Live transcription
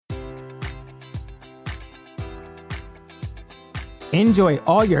Enjoy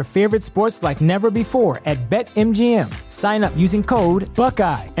all your favorite sports like never before at BetMGM. Sign up using code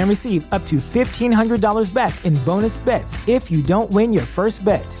Buckeye and receive up to $1,500 back in bonus bets if you don't win your first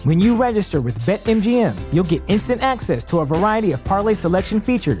bet. When you register with BetMGM, you'll get instant access to a variety of parlay selection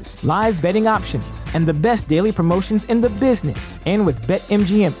features, live betting options, and the best daily promotions in the business. And with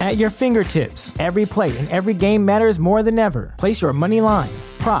BetMGM at your fingertips, every play and every game matters more than ever. Place your money line,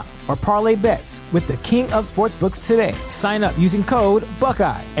 prop, or parlay bets with the king of sportsbooks today. Sign up using code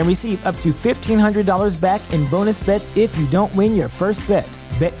Buckeye and receive up to $1,500 back in bonus bets if you don't win your first bet.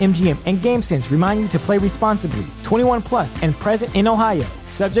 BetMGM and GameSense remind you to play responsibly. 21 plus and present in Ohio,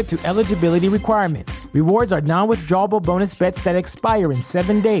 subject to eligibility requirements. Rewards are non-withdrawable bonus bets that expire in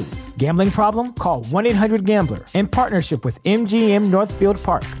 7 days. Gambling problem? Call 1-800-GAMBLER. In partnership with MGM Northfield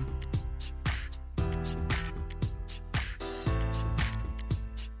Park.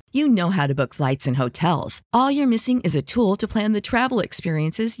 You know how to book flights and hotels. All you're missing is a tool to plan the travel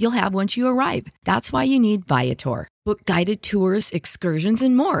experiences you'll have once you arrive. That's why you need Viator. Book guided tours, excursions,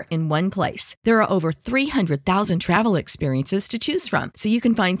 and more in one place. There are over 300,000 travel experiences to choose from, so you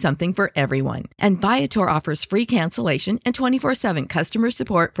can find something for everyone. And Viator offers free cancellation and 24/7 customer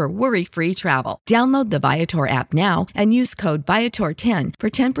support for worry-free travel. Download the Viator app now and use code Viator10 for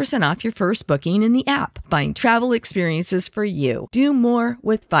 10% off your first booking in the app. Find travel experiences for you. Do more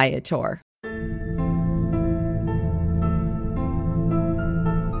with Viator.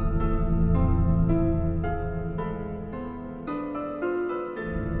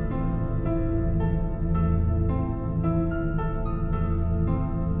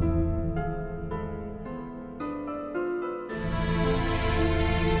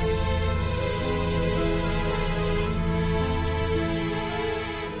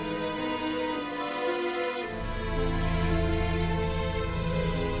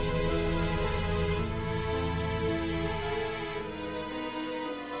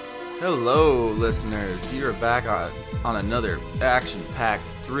 Hello, listeners. You're back on another action-packed,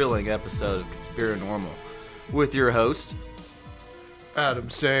 thrilling episode of Conspiranormal with your host, Adam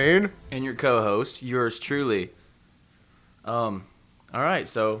Sane, and your co-host, yours truly. All right,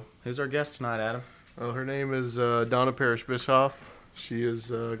 so who's our guest tonight, Adam? Her name is Donna Parrish Bischoff. She is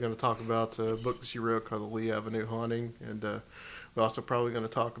going to talk about a book that she wrote called The Lee Avenue Haunting, and we're also probably going to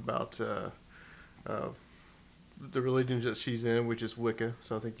talk about the religion that she's in, which is Wicca.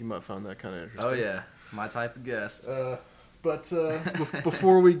 So I think you might find that kind of interesting. Oh yeah, my type of guest. But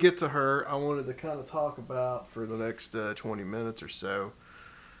before we get to her, I wanted to kind of talk about, for the next 20 minutes or so,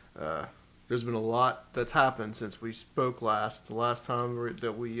 there's been a lot that's happened since we spoke last. The last time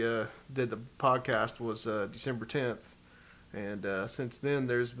that we did the podcast was December 10th. And since then,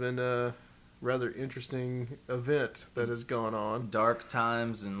 there's been a rather interesting event that has gone on. Dark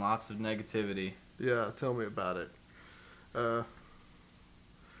times and lots of negativity. Yeah, tell me about it.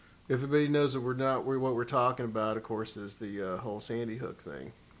 If anybody knows that what we're talking about, of course, is the whole Sandy Hook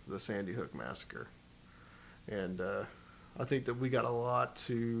thing, the Sandy Hook massacre. And I think that we got a lot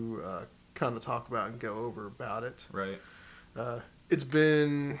to kind of talk about and go over about it. Right. It's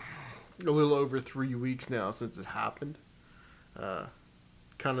been a little over 3 weeks now since it happened.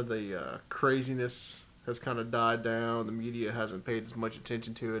 Kind of the craziness has kind of died down. The media hasn't paid as much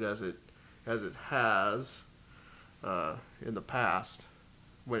attention to it as it has in the past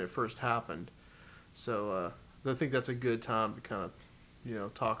when it first happened. So I think that's a good time to kind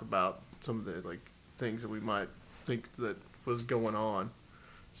of, talk about some of the things that we might think that was going on.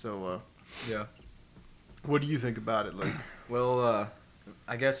 So yeah, what do you think about it? Well,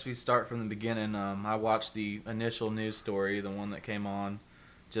 I guess we start from the beginning. I watched the initial news story, the one that came on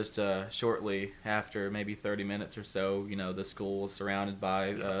just shortly after, maybe 30 minutes or so. The school was surrounded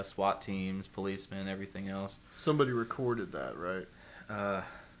by SWAT teams, policemen, everything else. Somebody recorded that, right?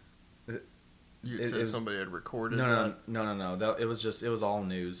 You said somebody had recorded that? No. It was all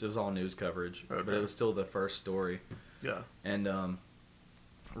news. It was all news coverage. Okay. But it was still the first story. Yeah. And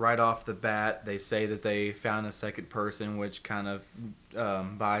right off the bat, they say that they found a second person, which kind of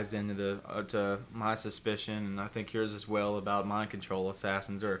buys into to my suspicion, and I think yours as well, about mind control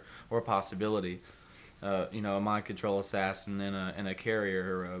assassins or a possibility. A mind control assassin and a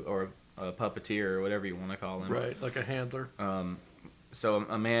carrier or a puppeteer or whatever you want to call him. Right, like a handler. So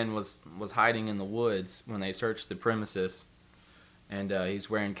a man was hiding in the woods when they searched the premises, and he's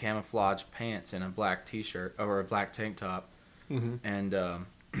wearing camouflage pants and a black T-shirt or a black tank top. Mm-hmm. And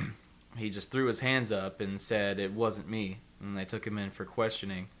he just threw his hands up and said it wasn't me, and they took him in for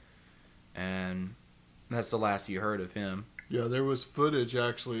questioning, and that's the last you heard of him. Yeah, there was footage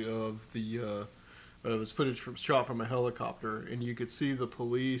actually of it was footage shot from a helicopter, and you could see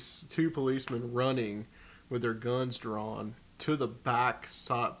two policemen running with their guns drawn to the back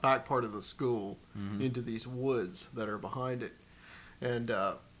part of the school into these woods that are behind it. And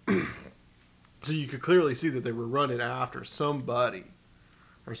so you could clearly see that they were running after somebody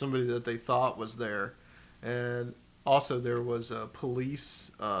or somebody that they thought was there. And also there was a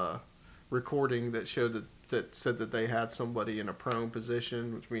police recording that showed that said that they had somebody in a prone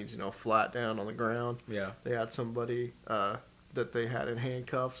position, which means, flat down on the ground. Yeah. They had somebody that they had in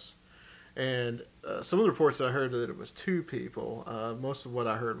handcuffs. And some of the reports I heard that it was 2 people. Most of what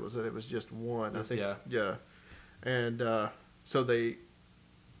I heard was that it was just one. I think. Yeah. And so they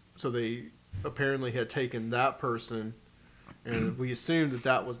apparently had taken that person, and we assumed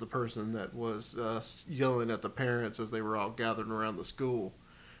that was the person that was yelling at the parents as they were all gathered around the school,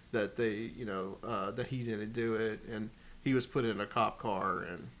 that they, that he didn't do it, and he was put in a cop car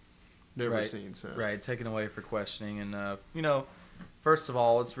and never seen since. Right, taken away for questioning, and first of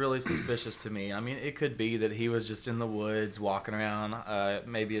all, it's really suspicious to me. I mean, it could be that he was just in the woods walking around,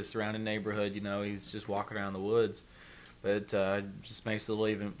 maybe a surrounding neighborhood. He's just walking around the woods. But it just makes it a little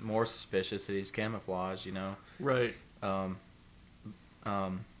even more suspicious that he's camouflaged, Right. But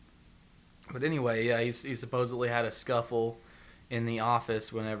anyway, yeah, he supposedly had a scuffle in the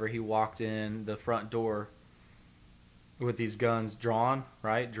office whenever he walked in the front door with these guns drawn,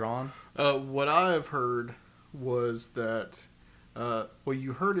 right? Drawn? What I have heard was that,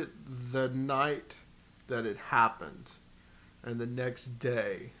 you heard it the night that it happened, and the next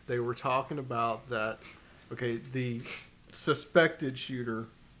day they were talking about that, the suspected shooter,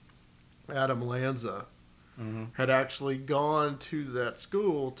 Adam Lanza, had actually gone to that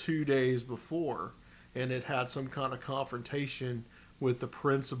school 2 days before, and it had some kind of confrontation with the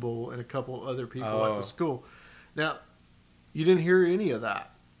principal and a couple other people at the school. Now, you didn't hear any of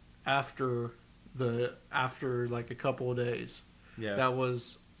that after like a couple of days. Yeah, that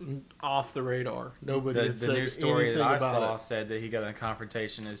was off the radar. Nobody had said the news story anything that I about saw it. said that he got in a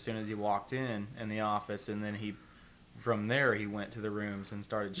confrontation as soon as he walked in the office, and then from there he went to the rooms and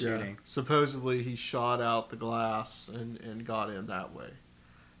started shooting. Yeah. Supposedly he shot out the glass and got in that way.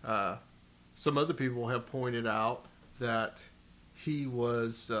 Some other people have pointed out that he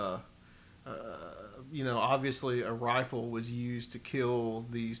was, obviously a rifle was used to kill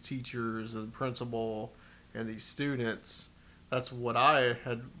these teachers and principal and these students. That's what I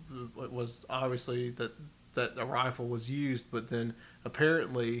had, was obviously that a rifle was used, but then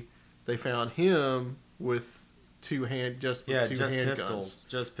apparently they found him with two handguns.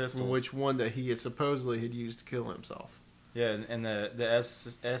 Just pistols. Which one that he supposedly had used to kill himself. Yeah, and the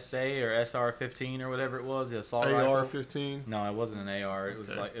SA or SR-15 or whatever it was, the assault rifle. AR-15? No, it wasn't an AR. It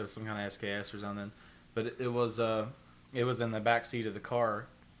was it was some kind of SKS or something. But it was in the back seat of the car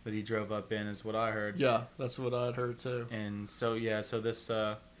that he drove up in, is what I heard. Yeah, that's what I'd heard too. And so this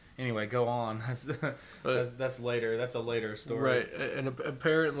anyway, go on. That's later. That's a later story. Right, and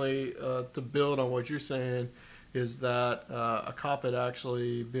apparently to build on what you're saying is that a cop had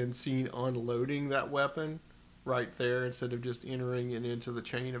actually been seen unloading that weapon right there instead of just entering it into the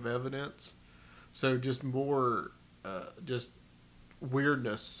chain of evidence. So just more just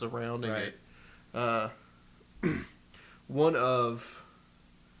weirdness surrounding it. One of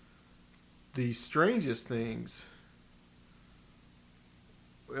the strangest things,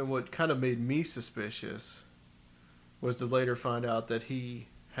 and what kind of made me suspicious, was to later find out that he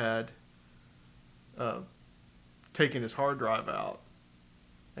had taken his hard drive out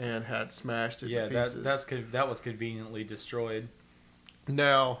and had smashed it to pieces. That was conveniently destroyed.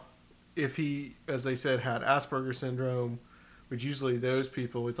 Now, if he, as they said, had Asperger's syndrome, which usually those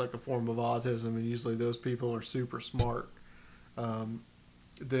people, it's like a form of autism, and usually those people are super smart,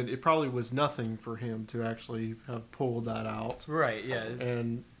 then it probably was nothing for him to actually have pulled that out. Right, yeah.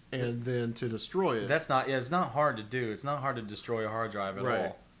 And then to destroy it. It's not hard to do. It's not hard to destroy a hard drive at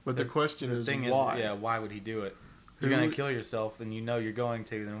all. But the question is why? Why would he do it? You're going to kill yourself, and you're going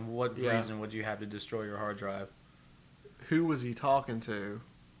to. Then what reason would you have to destroy your hard drive? Who was he talking to?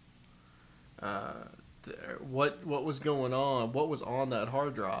 What was going on? What was on that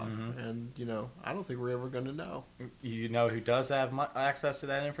hard drive? Mm-hmm. And, I don't think we're ever going to know. You know who does have access to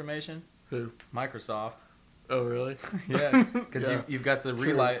that information? Who? Microsoft. Oh, really? Yeah, because you've got the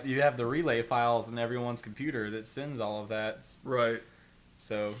relay. Sure. You have the relay files in everyone's computer that sends all of that. Right.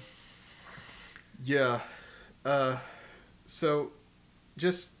 So. Yeah. So,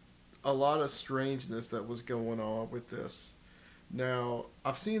 just a lot of strangeness that was going on with this. Now,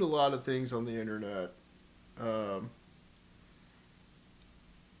 I've seen a lot of things on the internet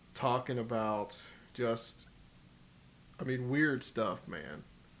talking about just, weird stuff, man.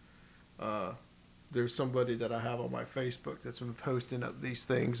 There's somebody that I have on my Facebook that's been posting up these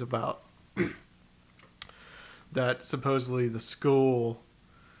things about that supposedly the school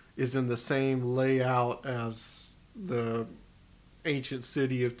is in the same layout as the ancient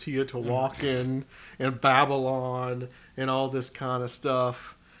city of Teotihuacan and Babylon and all this kind of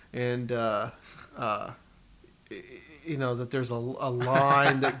stuff. And, you know, that there's a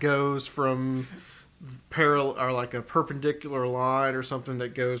line that goes from parallel or like a perpendicular line or something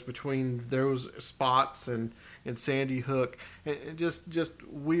that goes between those spots and Sandy Hook, and just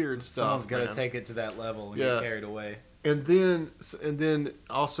weird stuff. Someone's got to take it to that level and get carried away. And then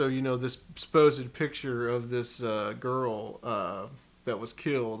also, you know, this supposed picture of this girl that was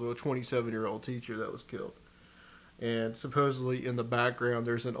killed, a 27-year-old teacher that was killed. And supposedly in the background,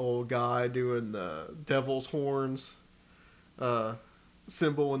 there's an old guy doing the devil's horns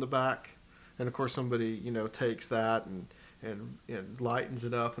symbol in the back. And of course, somebody, you know, takes that and lightens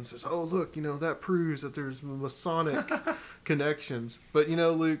it up and says, "Oh, look, you know, that proves that there's Masonic connections." But you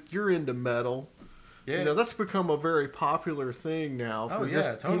know, Luke, you're into metal. Yeah. You know, that's become a very popular thing now for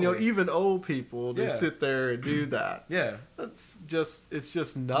totally. You know, even old people to sit there and do that. Yeah. It's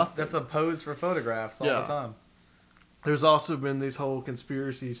just nothing. That's a pose for photographs all the time. There's also been this whole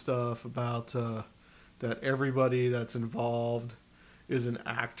conspiracy stuff about that everybody that's involved is an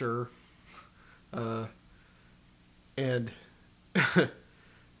actor. And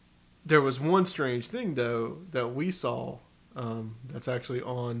there was one strange thing, though, that we saw that's actually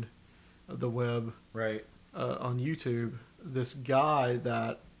on the web, right? On YouTube. This guy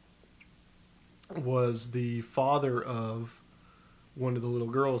that was the father of one of the little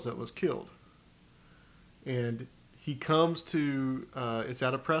girls that was killed. And he comes to, it's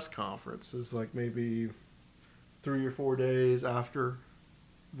at a press conference. It's like maybe 3 or 4 days after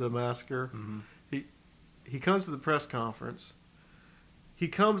the massacre. Mm-hmm. He comes to the press conference. He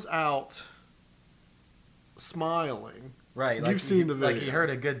comes out smiling. Right. You've seen the video. Like he heard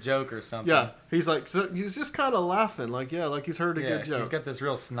a good joke or something. Yeah. He's like, so he's just kind of laughing. Like, yeah, like he's heard a good joke. He's got this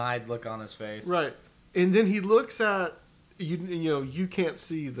real snide look on his face. Right. And then he looks at, you know, you can't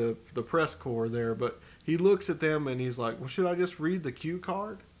see the press corps there, but he looks at them and he's like, well, should I just read the cue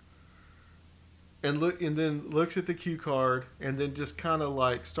card? And then looks at the cue card and then just kind of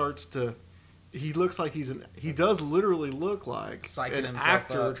like starts to, he looks like he does literally look like Psyching an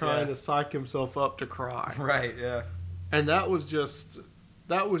actor up, trying to psych himself up to cry. Right, yeah. And that was just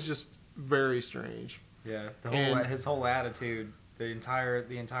very strange. Yeah, his whole attitude the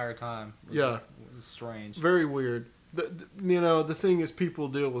entire time was strange. Very weird. You know, the thing is, people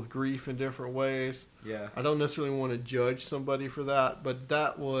deal with grief in different ways. Yeah. I don't necessarily want to judge somebody for that, but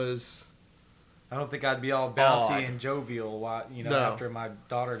that was... I don't think I'd be all bouncy and jovial, after my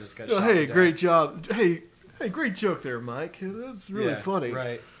daughter just got shot. Hey, great job. Hey, great joke there, Mike. That's really funny.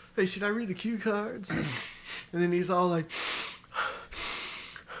 Right. Hey, should I read the cue cards? And then he's all like...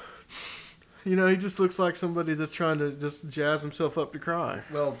 You know, he just looks like somebody that's trying to just jazz himself up to cry.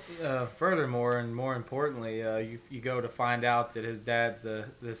 Well, furthermore, and more importantly, you go to find out that his dad's the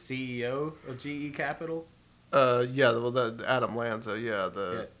CEO of GE Capital. Adam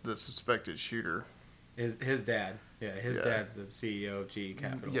Lanza, the suspected shooter. His dad. Yeah, his dad's the CEO of GE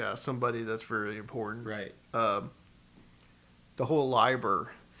Capital. Yeah, somebody that's very important. Right. The whole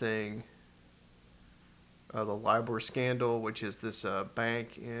LIBOR thing, the LIBOR scandal, which is this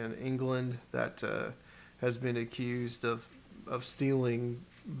bank in England that has been accused of stealing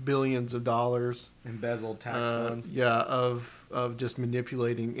billions of dollars. Embezzled tax funds. Yeah, of just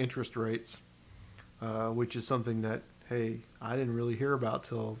manipulating interest rates. Which is something that, hey, I didn't really hear about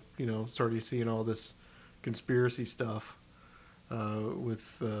till, started seeing all this conspiracy stuff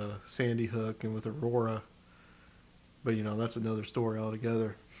with Sandy Hook and with Aurora. But, that's another story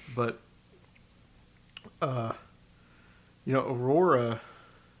altogether. But, Aurora,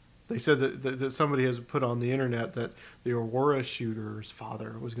 they said that somebody has put on the internet that the Aurora shooter's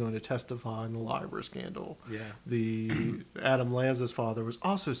father was going to testify in the LIBOR scandal. Yeah. The Adam Lanza's father was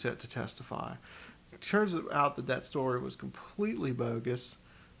also set to testify. It turns out that story was completely bogus.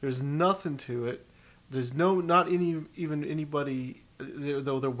 There's nothing to it. There's not anybody,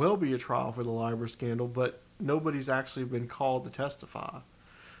 though there will be a trial for the LIBOR scandal, but nobody's actually been called to testify.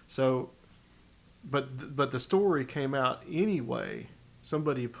 So, but the story came out anyway.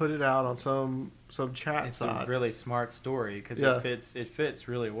 Somebody put it out on some chat site. It's a really smart story because it fits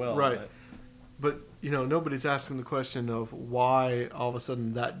really well. Right. But, nobody's asking the question of why all of a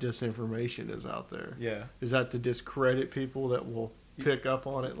sudden that disinformation is out there. Yeah. Is that to discredit people that will pick up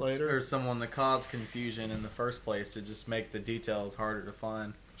on it later? Or someone to cause confusion in the first place to just make the details harder to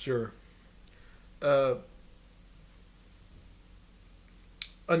find. Sure. Another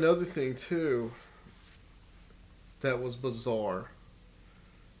thing, too, that was bizarre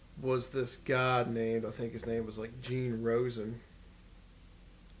was this guy named, I think his name was like Gene Rosen.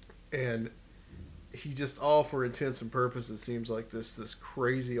 And he just, all for intents and purposes, seems like this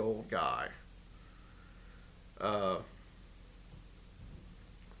crazy old guy.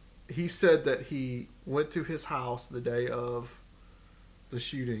 He said that he went to his house the day of the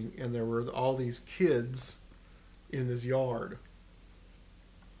shooting, and there were all these kids in his yard.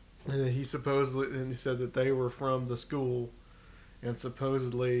 And then he said that they were from the school, and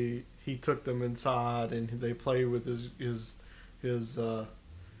supposedly he took them inside and they played with his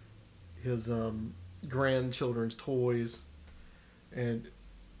grandchildren's toys. And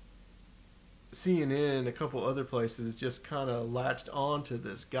CNN and a couple other places just kind of latched on to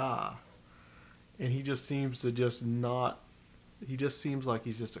this guy, and he just seems like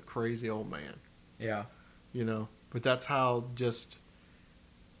he's just a crazy old man. Yeah. But that's how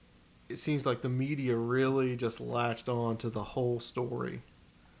it seems like the media really just latched on to the whole story.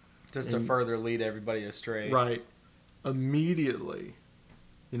 Just to further lead everybody astray. Right. Immediately.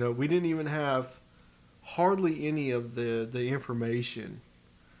 We didn't even have hardly any of the information.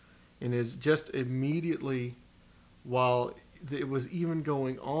 And it's just immediately, while it was even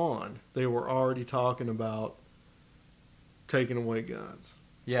going on, they were already talking about taking away guns.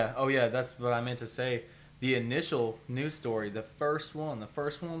 Yeah. Oh, yeah. That's what I meant to say. The initial news story, the first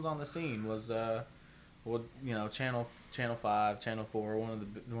ones on the scene was, Channel 5, Channel 4, one of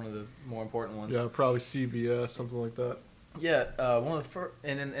the more important ones. Yeah, probably CBS, something like that. Yeah, one of the first,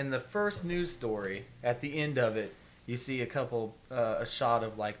 and in the first news story, at the end of it, you see a shot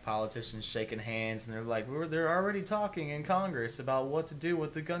of like politicians shaking hands, and they're like, they're already talking in Congress about what to do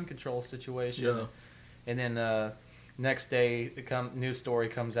with the gun control situation. Yeah. And then next day, news story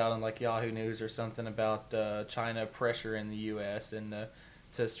comes out on like Yahoo News or something about China pressure in the U.S. and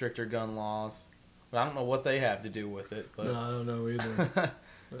to stricter gun laws. But I don't know what they have to do with it. But. No, I don't know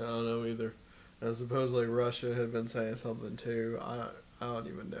either. And supposedly Russia had been saying something too. I don't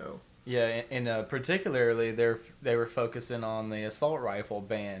even know. Yeah, and particularly they were focusing on the assault rifle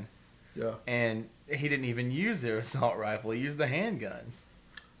ban. Yeah. And he didn't even use their assault rifle. He used the handguns.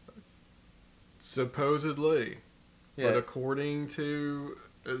 Supposedly. Yeah. But according to...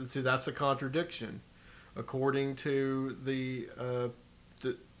 See, that's a contradiction. According to the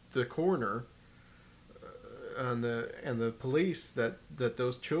coroner and the police, that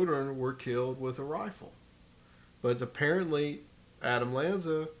those children were killed with a rifle. But apparently Adam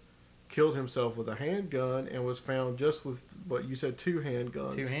Lanza killed himself with a handgun and was found just with what you said, 2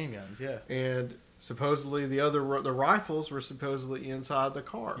 handguns. 2 handguns, yeah. And supposedly the rifles were supposedly inside the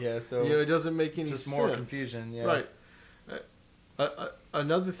car. Yeah, so it doesn't make any sense. Just more confusion, yeah. Right.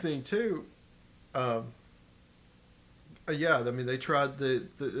 Another thing too. They tried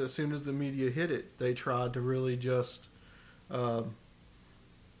as soon as the media hit it, they tried to really just, go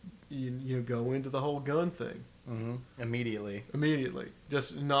into the whole gun thing. Mm-hmm. Immediately.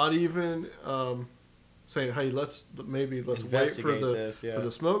 Just not even saying, hey, let's wait for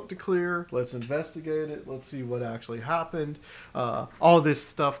the smoke to clear. Let's investigate it. Let's see what actually happened. All this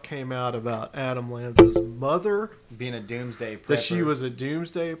stuff came out about Adam Lanza's mother being a doomsday prepper. That she was a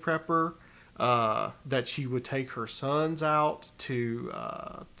doomsday prepper. That she would take her sons out to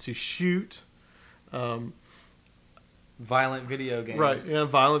shoot. Violent video games. Right, and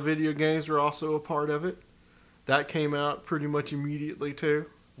violent video games were also a part of it. That came out pretty much immediately too.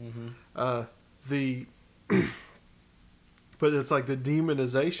 Mm-hmm. But it's like the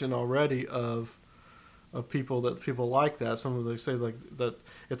demonization already of people like that. Some of them say like that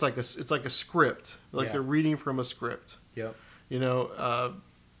it's like a script, like they're reading from a script. Yep. And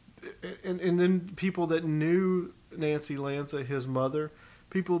then people that knew Nancy Lanza, his mother,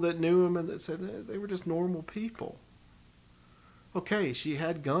 people that knew him and that said they were just normal people. Okay, she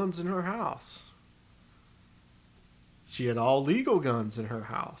had guns in her house. She had all legal guns in her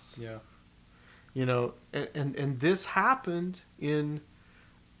house. Yeah. And this happened in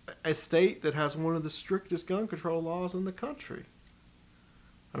a state that has one of the strictest gun control laws in the country.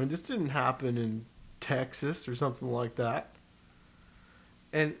 I mean, this didn't happen in Texas or something like that.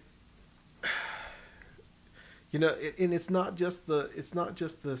 And and it's not just the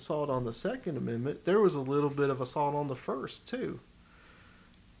assault on the Second Amendment. There was a little bit of assault on the First too.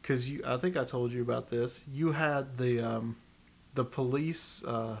 Because I think I told you about this. You had the police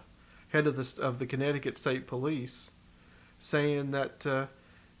head of the Connecticut State Police saying that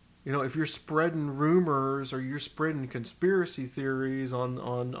if you're spreading rumors or you're spreading conspiracy theories on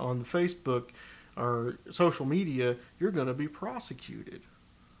the Facebook or social media, you're going to be prosecuted.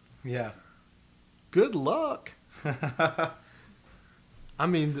 Yeah. Good luck. I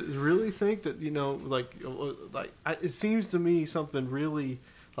mean, really think that it seems to me something really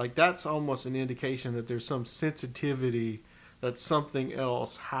like that's almost an indication that there's some sensitivity that something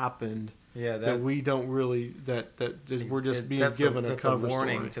else happened. Yeah, that we don't really we're just being given a cover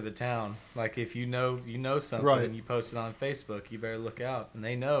warning story to the town. Like if you know something right. and you post it on Facebook, you better look out, and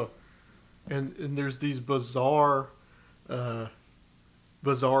they know. And there's these bizarre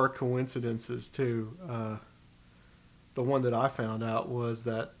coincidences too. The one that I found out was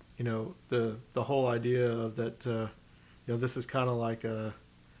that the whole idea of that this is kind of like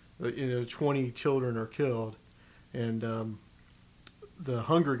 20 children are killed, and the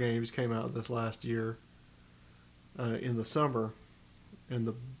Hunger Games came out this last year in the summer, and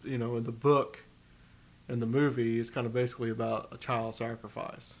in the book and the movie is kind of basically about a child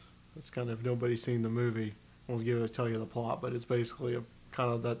sacrifice. It's kind of, if nobody's seen the movie, I won't tell you the plot, but it's basically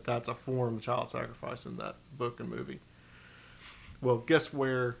that's a form of child sacrifice in that book and movie. Well, guess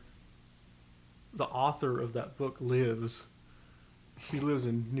where the author of that book lives? He lives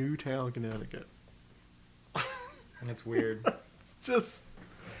in Newtown, Connecticut. That's weird. It's just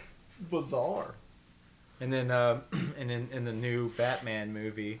bizarre. And then, in the new Batman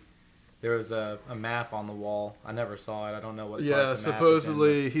movie, there was a map on the wall. I never saw it. I don't know what. Yeah, part the supposedly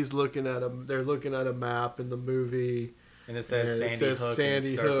map is in, he's looking at they're looking at a map in the movie, and it says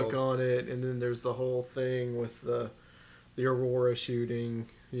Sandy Hook circled on it, and then there's the whole thing with the Aurora shooting.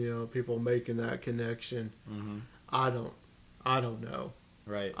 People making that connection. Mm-hmm. I don't know.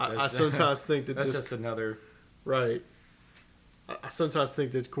 Right. I sometimes think that that's just another. Right. I sometimes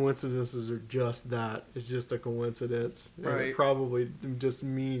think that coincidences are just that. It's just a coincidence. Right. And it probably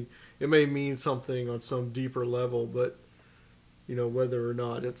it may mean something on some deeper level, but whether or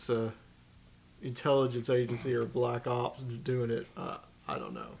not it's a intelligence agency or black ops doing it, I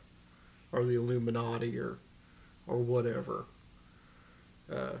don't know, or the Illuminati or whatever.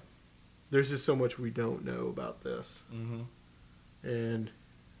 There's just so much we don't know about this, and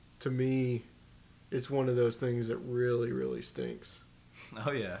to me, it's one of those things that really, really stinks.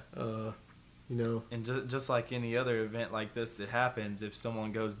 Oh yeah. And just like any other event like this that happens, if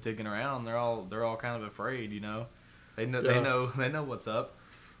someone goes digging around, they're all kind of afraid. They know what's up.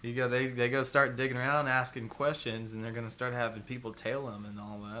 They go start digging around, asking questions, and they're gonna start having people tail them and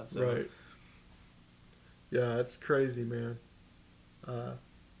all that. So. Right. Yeah, it's crazy, man.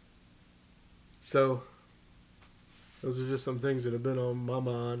 So those are just some things that have been on my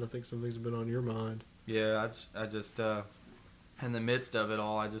mind. I think some things have been on your mind. Yeah, I just in the midst of it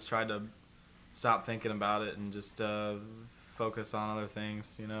all, I just tried to stop thinking about it and just focus on other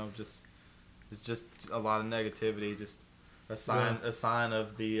things. It's just a lot of negativity. Just a sign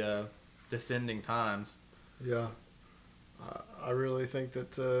of the descending times. Yeah, I really think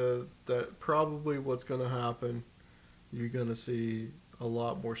that probably what's going to happen, you're going to see a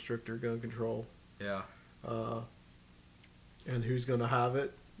lot more stricter gun control. Yeah. And who's going to have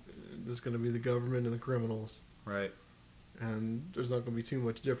it? It's going to be the government and the criminals. Right. And there's not going to be too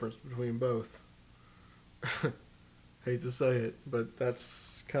much difference between both. Hate to say it, but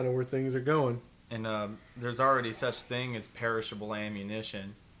that's kind of where things are going. And there's already such thing as perishable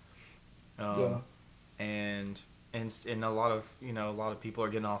ammunition. Yeah. And a lot of people are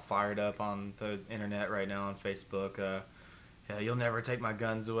getting all fired up on the internet right now on Facebook. Yeah, you'll never take my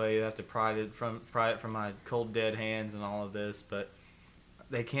guns away. You have to pry it from my cold dead hands and all of this, but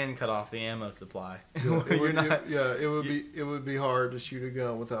they can cut off the ammo supply. Yeah, it would be hard to shoot a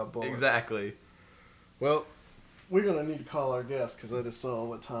gun without bullets. Exactly. Well, we're gonna need to call our guest because I just saw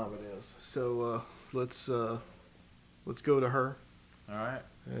what time it is. So let's go to her. All right.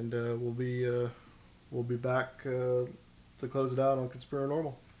 And we'll be back to close it out on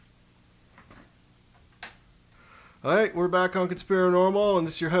Conspiranormal. All right, we're back on Conspiranormal, and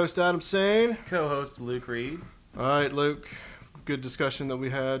this is your host, Adam Sane. Co-host, Luke Reed. All right, Luke. Good discussion that we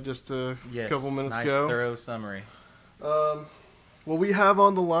had just a couple minutes ago. Nice, thorough summary. Well, we have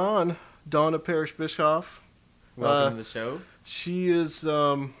on the line Donna Parrish Bischoff. Welcome to the show. She is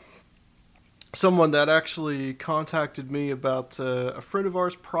someone that actually contacted me about a friend of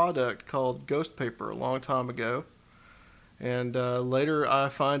ours product called Ghost Paper a long time ago. And later I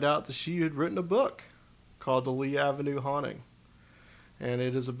find out that she had written a book called The Lee Avenue Haunting. And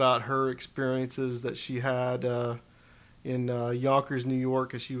it is about her experiences that she had in Yonkers, New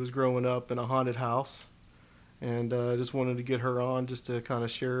York, as she was growing up in a haunted house. And I just wanted to get her on just to kind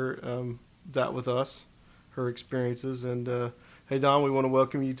of share that with us, her experiences. And hey, Don, we want to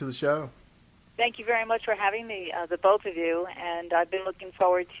welcome you to the show. Thank you very much for having me, the both of you. And I've been looking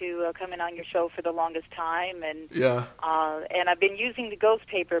forward to coming on your show for the longest time. And yeah. And I've been using the Ghost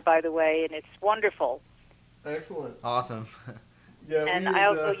Paper, by the way, and it's wonderful. Excellent. Awesome. Yeah, And I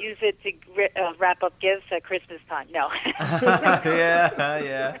also use it to wrap up gifts at Christmas time. No.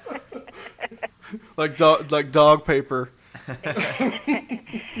 Yeah. like dog paper.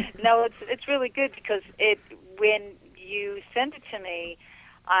 No, it's really good because when you sent it to me,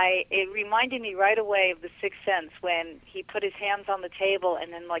 it reminded me right away of The Sixth Sense when he put his hands on the table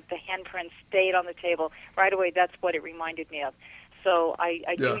and then like the handprint stayed on the table. Right away, that's what it reminded me of. So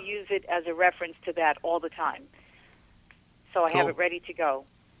I do use it as a reference to that all the time. So I have it ready to go.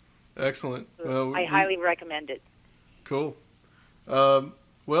 Excellent. So I highly recommend it. Cool.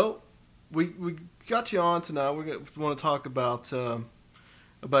 Well, we got you on tonight. We want to talk about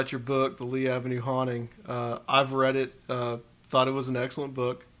your book, The Lee Avenue Haunting. I've read it. Thought it was an excellent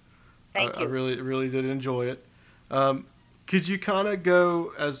book. Thank you. I really did enjoy it. Could you kind of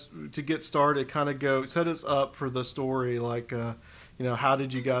to get started, set us up for the story, like, how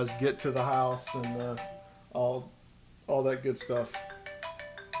did you guys get to the house and all that good stuff?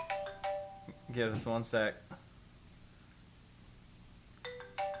 Give us one sec.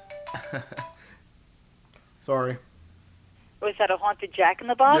 Sorry. Was that a haunted Jack in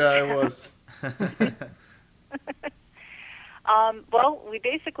the Box? Yeah, it was. Well, we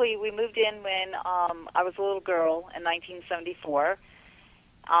moved in when I was a little girl in 1974.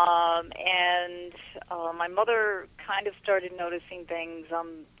 And my mother kind of started noticing things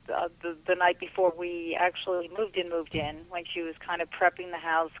the night before we actually moved in, when she was kind of prepping the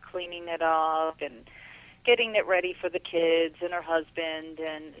house, cleaning it up, and getting it ready for the kids and her husband.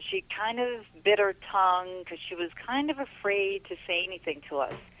 And she kind of bit her tongue because she was kind of afraid to say anything to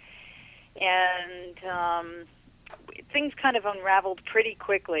us. And things kind of unraveled pretty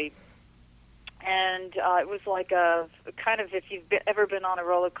quickly. And it was like if you've ever been on a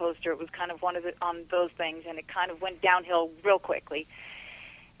roller coaster, it was kind of one of those things, and it kind of went downhill real quickly.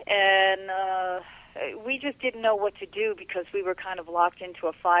 And we just didn't know what to do because we were kind of locked into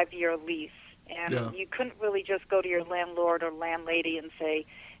a 5-year lease. And you couldn't really just go to your landlord or landlady and say,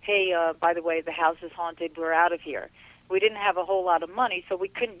 hey, by the way, the house is haunted, we're out of here. We didn't have a whole lot of money, so we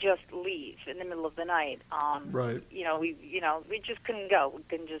couldn't just leave in the middle of the night. Right. We just couldn't go. We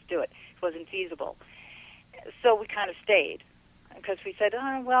couldn't just do it. It wasn't feasible. So we kind of stayed because we said,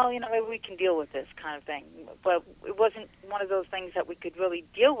 maybe we can deal with this kind of thing. But it wasn't one of those things that we could really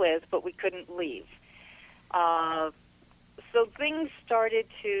deal with, but we couldn't leave. So things started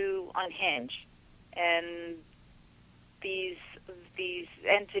to unhinge, and these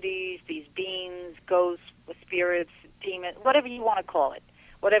entities, these beings, ghosts, spirits, demons, whatever you want to call it,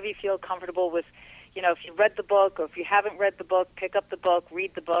 whatever you feel comfortable with. If you read the book or if you haven't read the book, pick up the book,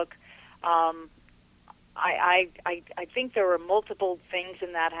 read the book. I think there were multiple things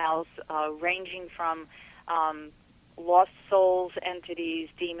in that house, ranging from lost souls, entities,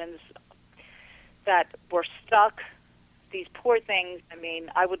 demons that were stuck. These poor things. I mean,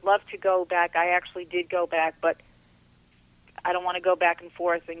 I would love to go back. I actually did go back, but I don't want to go back and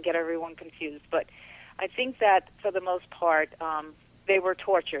forth and get everyone confused. But I think that for the most part, they were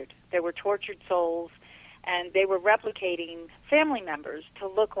tortured. They were tortured souls, and they were replicating family members to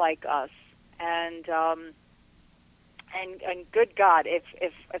look like us. And good God,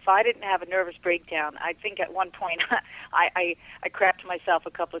 if I didn't have a nervous breakdown, I think at one point I crapped myself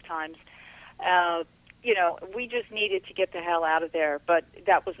a couple of times. We just needed to get the hell out of there, but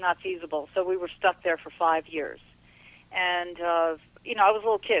that was not feasible. So we were stuck there for 5 years. And, I was a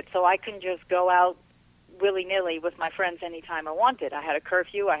little kid, so I couldn't just go out willy-nilly with my friends anytime I wanted. I had a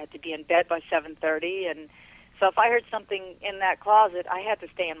curfew. I had to be in bed by 7:30. And so if I heard something in that closet, I had to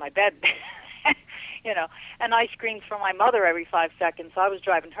stay in my bed, And I screamed for my mother every 5 seconds, so I was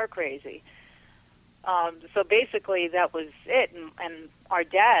driving her crazy. So basically that was it. And our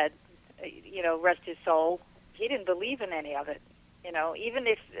dad, rest his soul, he didn't believe in any of it. Even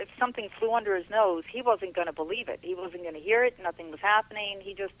if something flew under his nose, he wasn't going to believe it. He wasn't going to hear it. Nothing was happening.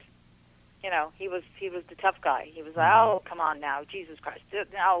 He just, he was the tough guy. He was like, oh, come on now, Jesus Christ.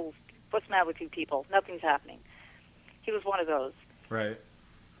 Now, what's the matter with you people? Nothing's happening. He was one of those. Right.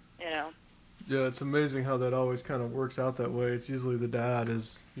 Yeah, it's amazing how that always kind of works out that way. It's usually the dad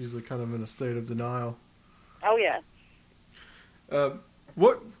is usually kind of in a state of denial. Oh, yeah.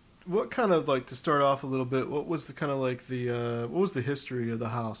 What kind of, like, to start off a little bit, what was the kind of like what was the history of the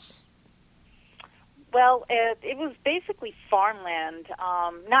house? Well, it was basically farmland.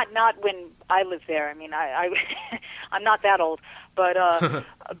 Not when I lived there. I mean, I'm not that old, but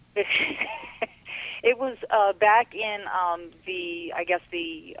it was back in the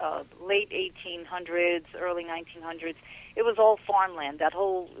late 1800s, early 1900s. It was all farmland. That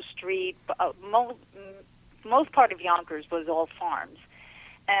whole street, most part of Yonkers was all farms.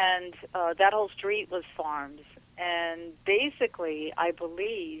 And that whole street was farms. And basically, I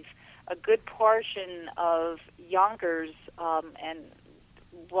believe a good portion of Yonkers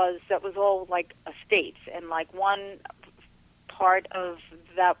that was all like estates, and like one part of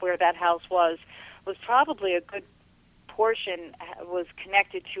that where that house was probably a good portion was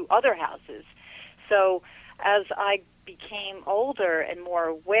connected to other houses. So as I became older and more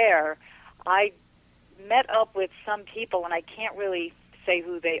aware, I met up with some people, and I can't really say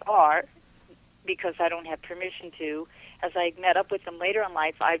who they are because I don't have permission to. As I met up with them later in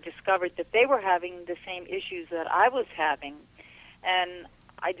life, I discovered that they were having the same issues that I was having, and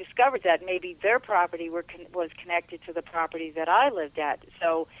I discovered that maybe their property was connected to the property that I lived at.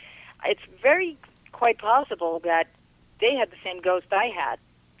 So it's quite possible that they had the same ghost I had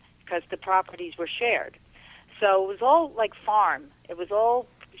because the properties were shared. So it was all like farm. It was all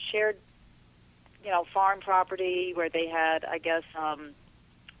shared, farm property where they had, I guess,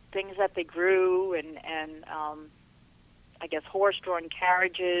 things that they grew and I guess horse-drawn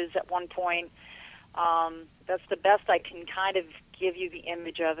carriages at one point. That's the best I can kind of give you the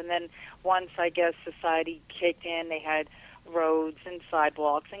image of. And then once, I guess, society kicked in, they had roads and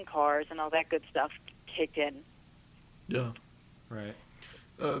sidewalks and cars and all that good stuff kicked in. Yeah. Right.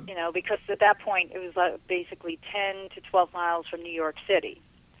 Because at that point, it was basically 10 to 12 miles from New York City.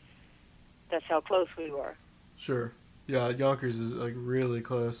 That's how close we were. Sure. Yeah, Yonkers is like really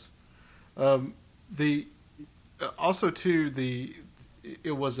close. Also too,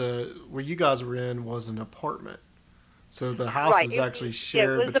 it was where you guys were in was an apartment, so the house is actually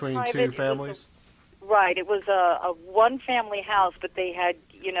shared between two families. Right. It was a one-family house, but they had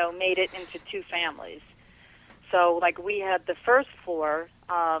made it into two families. So like we had the first floor,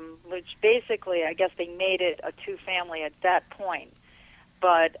 which basically I guess they made it a two-family at that point,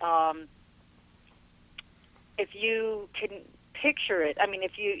 but if you can picture it, I mean,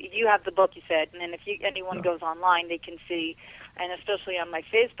 if you have the book, you said, and then if anyone goes online, they can see, and especially on my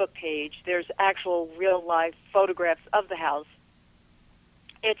Facebook page, there's actual real-life photographs of the house.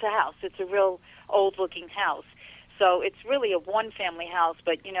 It's a house. It's a real old-looking house. So it's really a one-family house,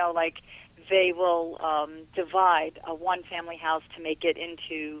 but, like they will divide a one-family house to make it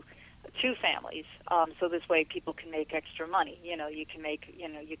into two families. So this way people can make extra money. You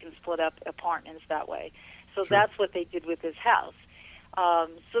can split up apartments that way. So Sure. That's what they did with this house.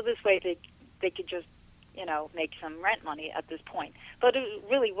 So this way they could just, make some rent money at this point. But it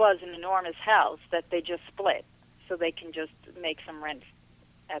really was an enormous house that they just split so they can just make some rent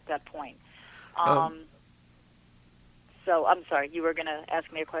at that point. So I'm sorry, you were going to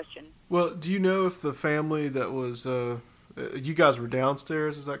ask me a question. Well, do you know if the family that was, you guys were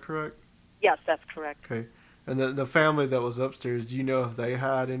downstairs, is that correct? Yes, that's correct. Okay. And the family that was upstairs, do you know if they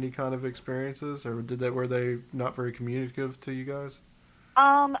had any kind of experiences, or were they not very communicative to you guys?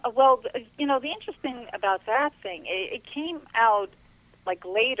 Well, the interesting about that thing, it came out like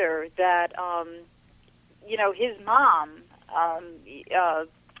later that, his mom,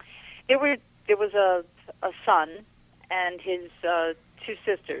 there was a son and his two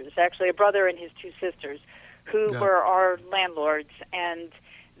sisters, actually a brother and his two sisters, who were our landlords, and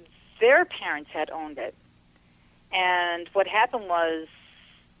their parents had owned it. And what happened was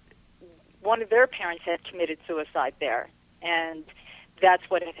one of their parents had committed suicide there, and that's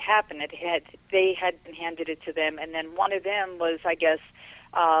what had happened. They had been handed it to them, and then one of them was, I guess,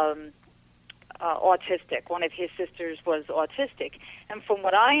 autistic. One of his sisters was autistic, and from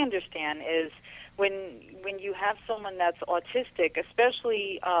what I understand is when you have someone that's autistic,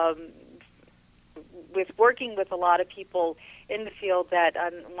 especially with working with a lot of people in the field, that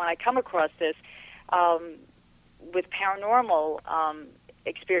when I come across this with paranormal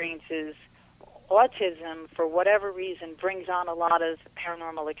experiences, autism, for whatever reason, brings on a lot of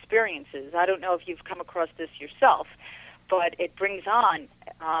paranormal experiences. I don't know if you've come across this yourself, but it brings on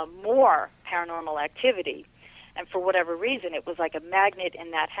more paranormal activity. And for whatever reason, it was like a magnet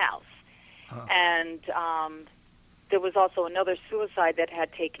in that house. Huh. And there was also another suicide that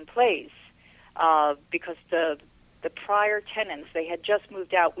had taken place because the prior tenants, they had just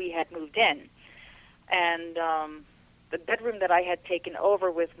moved out, we had moved in. And the bedroom that I had taken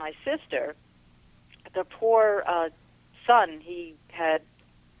over with my sister, the poor son, he had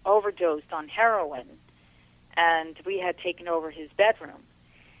overdosed on heroin, and we had taken over his bedroom.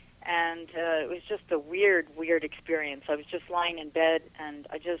 And it was just a weird experience. I was just lying in bed, and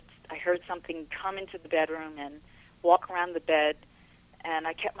I heard something come into the bedroom and walk around the bed, and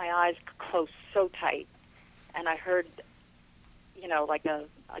I kept my eyes closed so tight, and I heard, like a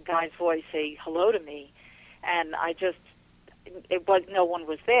guy's voice say hello to me, and no one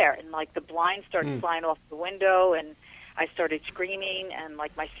was there, and like the blinds started flying off the window, and I started screaming, and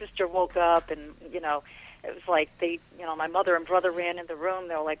like my sister woke up, and it was like my mother and brother ran in the room.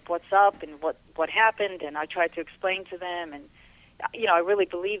 They were like, "What's up?" and what happened? And I tried to explain to them, and I really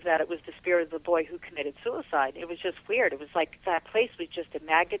believe that it was the spirit of the boy who committed suicide. It was just weird. It was like that place was just a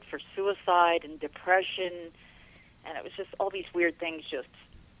magnet for suicide and depression, and it was just all these weird things just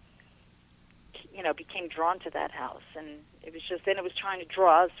became drawn to that house, and it was trying to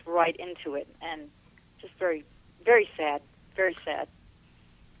draw us right into it, and just very, very sad, very sad.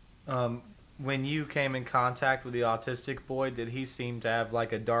 When you came in contact with the autistic boy, did he seem to have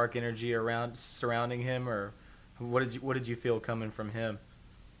like a dark energy surrounding him, or what did you feel coming from him?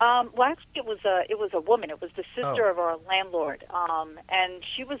 Well, actually, it was a woman. It was the sister of our landlord, and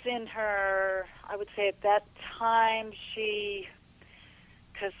she was in her. I would say at that time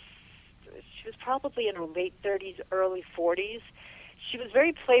because she was probably in her late 30s, early 40s. She was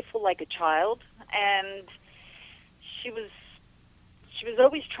very playful, like a child, and she was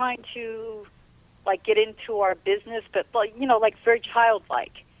always trying to like get into our business, but like very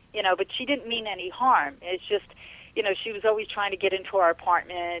childlike, But she didn't mean any harm. It's just, she was always trying to get into our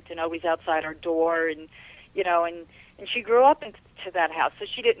apartment and always outside our door, and and she grew up into that house, so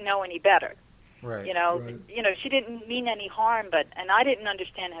she didn't know any better. Right. Right. She didn't mean any harm, and I didn't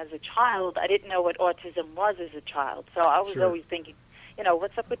understand as a child. I didn't know what autism was as a child, so I was always thinking,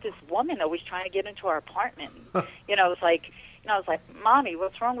 what's up with this woman always trying to get into our apartment? It's like, I was like, Mommy,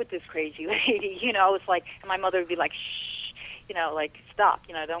 what's wrong with this crazy lady? It's like, and my mother would be like, shh, like, stop,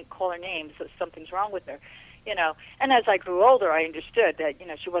 don't call her names, so something's wrong with her, And as I grew older, I understood that,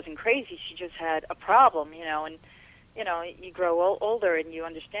 she wasn't crazy, she just had a problem, and, you grow older and you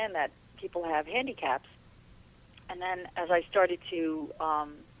understand that people have handicaps. And then as I started to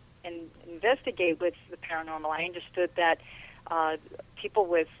investigate with the paranormal, I understood that people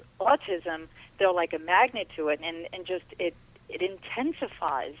with autism, they're like a magnet to it, and just it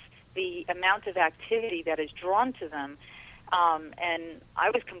intensifies the amount of activity that is drawn to them. And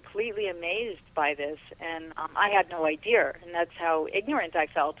I was completely amazed by this, and I had no idea, and that's how ignorant I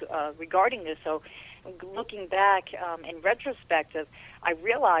felt regarding this. So looking back in retrospective, I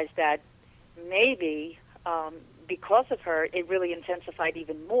realized that maybe because of her, it really intensified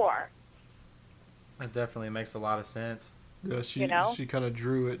even more. That definitely makes a lot of sense. Yeah, she kind of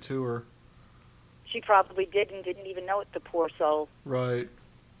drew it to her. She probably didn't even know it, the poor soul. Right.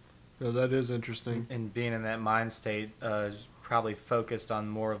 Yeah, that is interesting. And being in that mind state probably focused on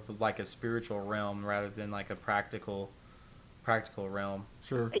more of like a spiritual realm rather than like a practical realm.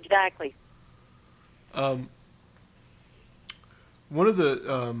 Sure. Exactly. One of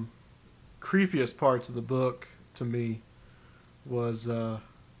the creepiest parts of the book to me was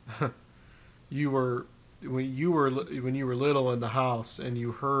when you were little in the house and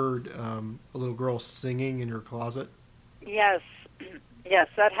you heard a little girl singing in your closet. Yes,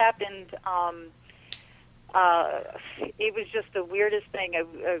 that happened. It was just the weirdest thing.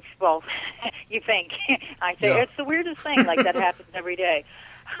 Well, you think I say it's the weirdest thing. Like that happens every day.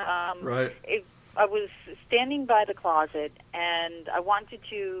 Right. I was standing by the closet and I wanted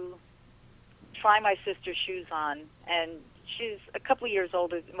to try my sister's shoes on, and she's a couple of years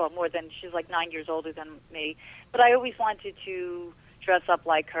older, she's like 9 years older than me, but I always wanted to dress up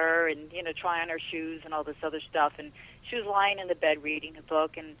like her and, try on her shoes and all this other stuff, and she was lying in the bed reading a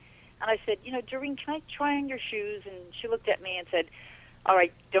book, and I said, Doreen, can I try on your shoes? And she looked at me and said, all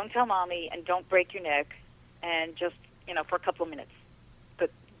right, don't tell Mommy and don't break your neck, and just, for a couple of minutes,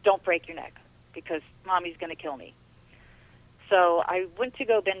 but don't break your neck because Mommy's going to kill me. So I went to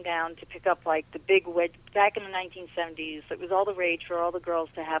go bend down to pick up, like, the big wedge. Back in the 1970s, it was all the rage for all the girls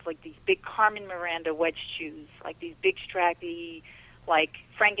to have, like, these big Carmen Miranda wedge shoes, like these big strappy, like,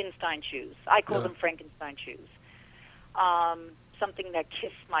 Frankenstein shoes. I call them Frankenstein shoes. Something that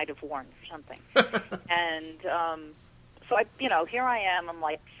Kiss might have worn or something. And so, here I am. I'm,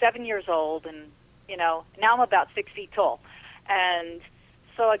 like, 7 years old, and, now I'm about 6 feet tall. And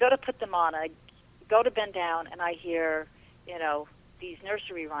so I go to put them on. I go to bend down, and I hear, these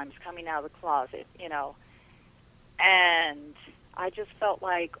nursery rhymes coming out of the closet, and I just felt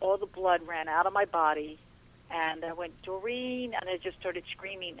like all the blood ran out of my body, and I went, Doreen, and I just started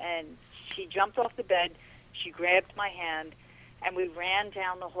screaming, and she jumped off the bed, she grabbed my hand, and we ran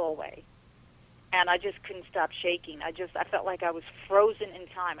down the hallway, and I just couldn't stop shaking. I felt like I was frozen in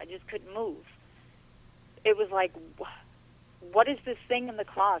time. I just couldn't move. It was like, what is this thing in the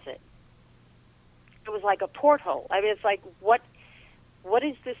closet? It was like a porthole. I mean, it's like, what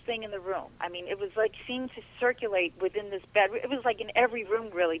is this thing in the room? I mean, it was like seemed to circulate within this bed. It was like in every room,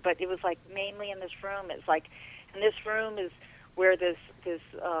 really, but it was like mainly in this room. It's like, and this room is where this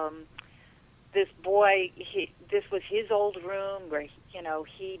boy, this was his old room where,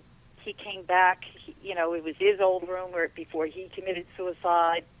 he he came back. It was his old room where before he committed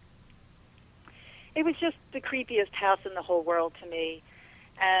suicide. It was just the creepiest house in the whole world to me.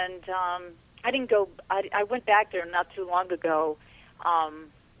 And I didn't go. I went back there not too long ago,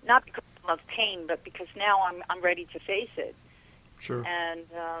 not because of pain, but because now I'm ready to face it. Sure. And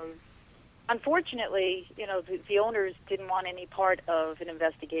unfortunately, the owners didn't want any part of an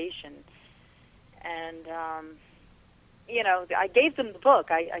investigation. And I gave them the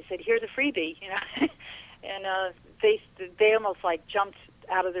book. I said, "Here's a freebie," and they almost like jumped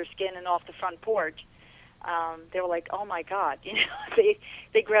out of their skin and off the front porch. They were like, "Oh my God!"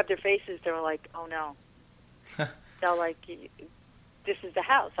 They grabbed their faces. They were like, "Oh no!" They're like, "This is the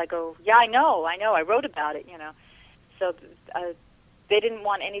house." I go, "Yeah, I know. I wrote about it." So they didn't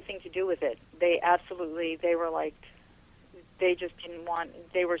want anything to do with it. They were like, they just didn't want.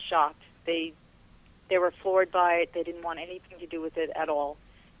 They were shocked. They were floored by it. They didn't want anything to do with it at all.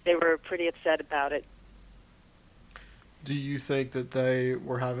 They were pretty upset about it. Do you think that they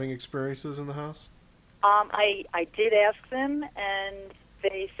were having experiences in the house? I did ask them, and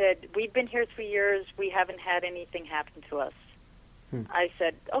they said, "We've been here 3 years. We haven't had anything happen to us." I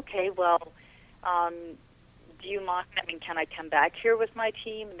said, "Okay, well, do you mind? Can I come back here with my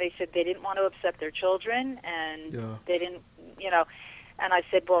team?" And they said they didn't want to upset their children, and they didn't, And I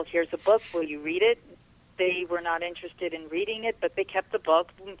said, "Well, here's a book. Will you read it?" They were not interested in reading it, but they kept the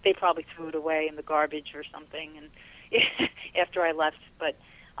book. They probably threw it away in the garbage or something, and after I left, but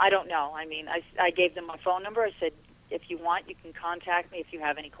I don't know. I gave them my phone number. I said, "If you want, you can contact me if you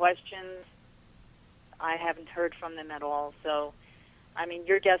have any questions." I haven't heard from them at all, so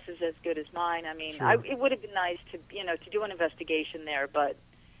your guess is as good as mine. Sure. It would have been nice to to do an investigation there, but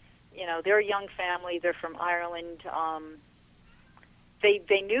they're a young family. They're from Ireland.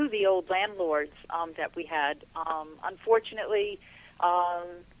 They knew the old landlords that we had. Unfortunately,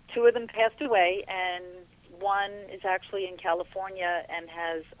 2 of them passed away, and one is actually in California and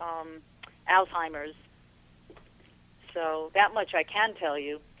has Alzheimer's. So that much I can tell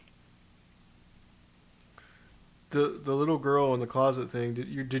you. The little girl in the closet thing,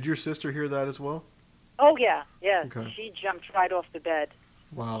 did your sister hear that as well? Oh, yeah. Okay. She jumped right off the bed.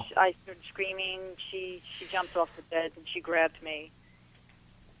 Wow. I started screaming. She jumped off the bed, and she grabbed me.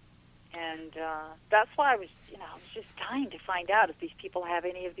 And that's why I was just dying to find out if these people have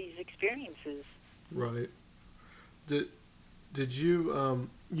any of these experiences. Right. Did you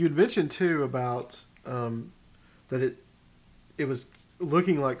you'd mentioned too about that it was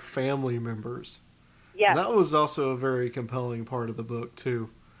looking like family members. Yeah. That was also a very compelling part of the book too.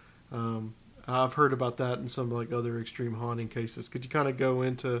 I've heard about that in some other extreme haunting cases. Could you kind of go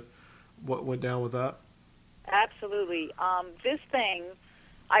into what went down with that? Absolutely. This thing,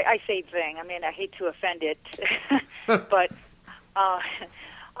 I say thing. I hate to offend it, but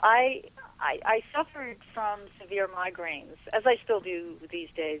I suffered from severe migraines, as I still do these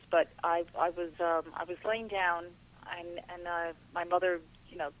days. But I was laying down, and my mother,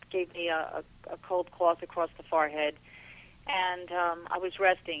 gave me a cold cloth across the forehead, and I was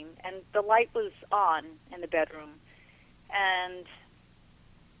resting, and the light was on in the bedroom, and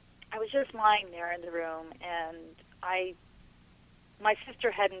I was just lying there in the room, and my sister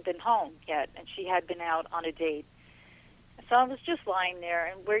hadn't been home yet, and she had been out on a date. So I was just lying there,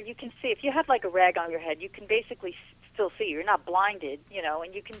 and where you can see, if you have like a rag on your head, you can basically still see. You're not blinded,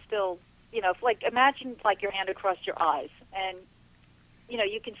 and you can still, imagine like your hand across your eyes, and,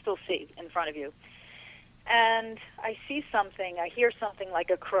 you can still see in front of you. And I see something, I hear something like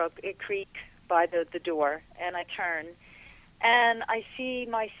a creak by the door, and I turn, and I see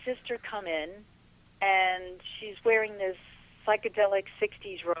my sister come in, and she's wearing this psychedelic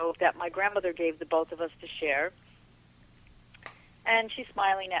 60s robe that my grandmother gave the both of us to share. And she's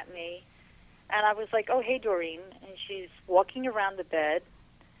smiling at me. And I was like, "Oh, hey, Doreen." And she's walking around the bed,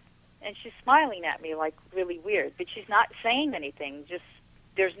 and she's smiling at me like really weird. But she's not saying anything, just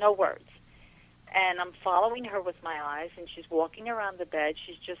there's no words. And I'm following her with my eyes, and she's walking around the bed.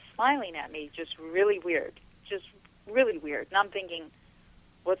 She's just smiling at me, just really weird. Just really weird. And I'm thinking,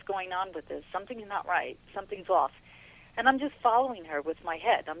 what's going on with this? Something's not right. Something's off. And I'm just following her with my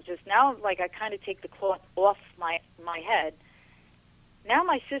head. I'm just now, I kind of take the cloth off my head. Now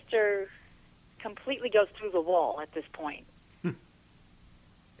my sister completely goes through the wall at this point.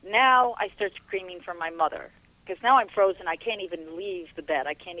 Now I start screaming for my mother, because now I'm frozen. I can't even leave the bed.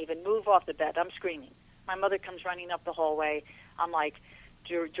 I can't even move off the bed. I'm screaming. My mother comes running up the hallway. I'm like,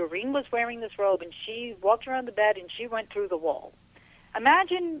 Doreen was wearing this robe, and she walked around the bed, and she went through the wall.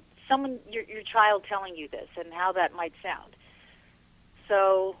 Imagine your child telling you this and how that might sound.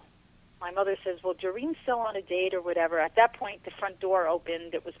 So my mother says, well, Doreen's still on a date or whatever. At that point, the front door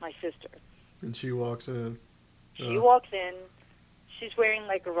opened. It was my sister. And she walks in. She walks in. She's wearing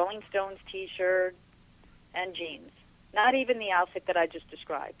like a Rolling Stones T-shirt and jeans. Not even the outfit that I just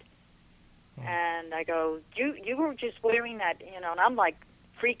described. And I go, you were just wearing that, you know, and I'm like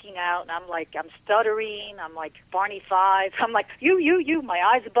freaking out, and I'm stuttering, I'm like Barney Five, I'm like, you, my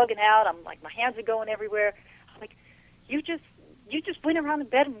eyes are bugging out, I'm like, my hands are going everywhere. I'm like, you just went around the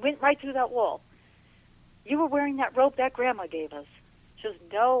bed and went right through that wall. You were wearing that robe that Grandma gave us. She goes,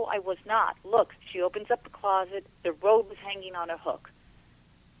 no, I was not. Look, she opens up the closet, the robe was hanging on a hook.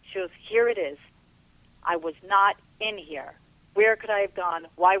 She goes, here it is. I was not in here. Where could I have gone?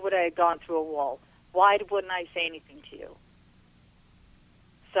 Why would I have gone through a wall? Why wouldn't I say anything to you?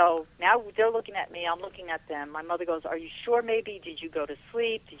 So now they're looking at me. I'm looking at them. My mother goes, are you sure maybe? Did you go to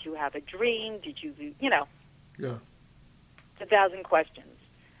sleep? Did you have a dream? Did you, you know? Yeah. 1,000 questions.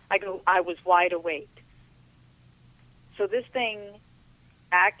 I go, I was wide awake. So this thing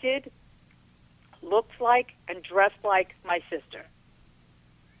acted, looked like, and dressed like my sister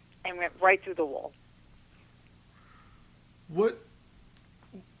and went right through the wall. What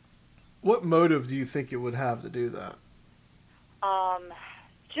motive do you think it would have to do that?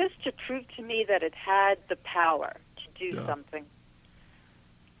 Just to prove to me that it had the power to do something.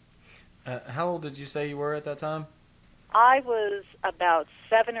 How old did you say you were at that time? I was about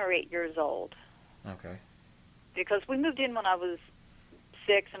 7 or 8 years old. Okay. Because we moved in when I was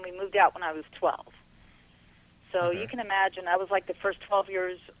 6 and we moved out when I was 12. So you can imagine I was like the first 12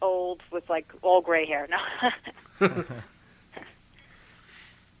 years old with like all gray hair. No.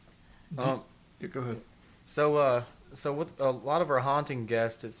 Yeah, go ahead. So with a lot of our haunting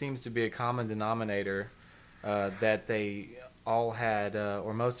guests, it seems to be a common denominator that they all had,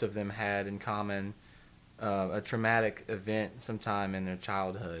 or most of them had in common, a traumatic event sometime in their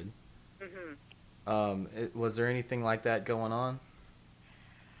childhood. Mm-hmm. Was there anything like that going on?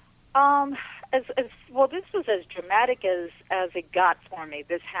 Well, this was as dramatic as it got for me,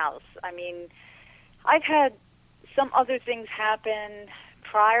 this house. I mean, I've had some other things happen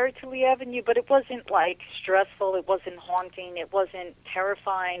prior to Lee Avenue, but it wasn't like stressful, it wasn't haunting, it wasn't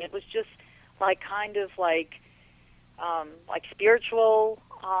terrifying. It was just like kind of like spiritual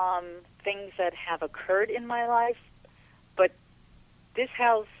things that have occurred in my life. But this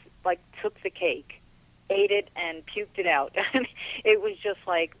house like took the cake, ate it and puked it out. It was just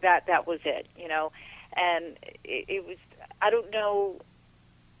like that was it, you know. And it was, I don't know,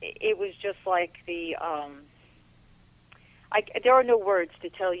 it was just like the there are no words to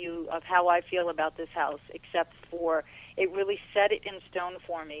tell you of how I feel about this house, except for it really set it in stone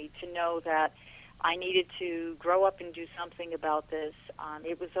for me to know that I needed to grow up and do something about this.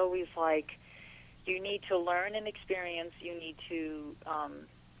 It was always like, you need to learn and experience. You need to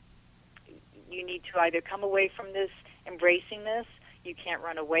either come away from this, embracing this. You can't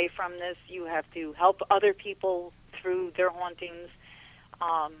run away from this. You have to help other people through their hauntings,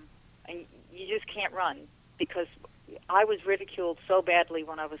 and you just can't run, because I was ridiculed so badly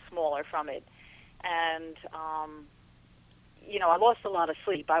when I was smaller from it. And, you know, I lost a lot of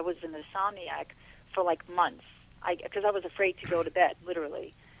sleep. I was an insomniac for like months because I was afraid to go to bed,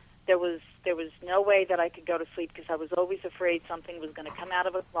 literally. There was no way that I could go to sleep because I was always afraid something was going to come out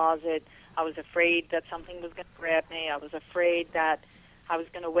of a closet. I was afraid that something was going to grab me. I was afraid that I was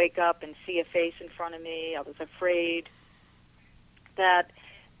going to wake up and see a face in front of me. I was afraid that,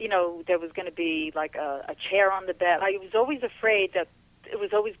 you know, there was going to be like a chair on the bed. I was always afraid that it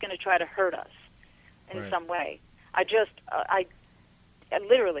was always going to try to hurt us in some way. I just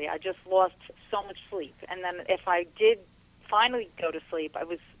lost so much sleep. And then if I did finally go to sleep, I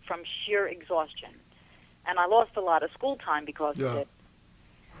was from sheer exhaustion. And I lost a lot of school time because of it.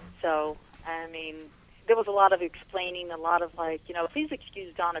 So, I mean, there was a lot of explaining, a lot of like, you know, please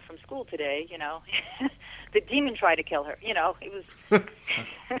excuse Donna from school today, you know. The demon tried to kill her, you know. It was,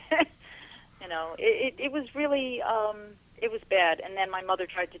 you know, it was really, it was bad. And then my mother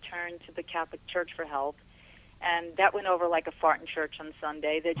tried to turn to the Catholic Church for help. And that went over like a fart in church on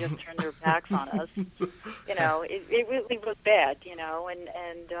Sunday. They just turned their backs on us. You know, it really was bad, you know. And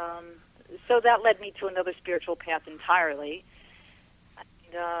so that led me to another spiritual path entirely.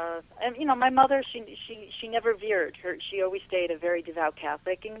 And you know, my mother, she never veered. She always stayed a very devout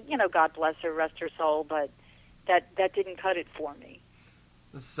Catholic. And, you know, God bless her, rest her soul. But that didn't cut it for me.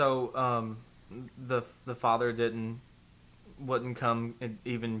 So the father wouldn't come and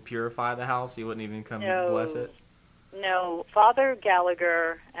even purify the house? He wouldn't even come bless it? No. Father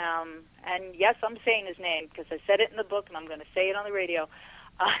Gallagher, and yes, I'm saying his name because I said it in the book and I'm going to say it on the radio.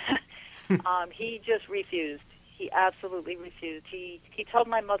 He just refused. He absolutely refused. He told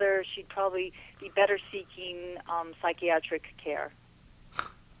my mother she'd probably be better seeking psychiatric care.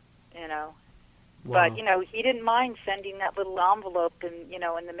 You know. Wow. But, he didn't mind sending that little envelope in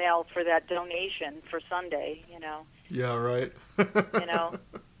the mail for that donation for Sunday, Yeah, right.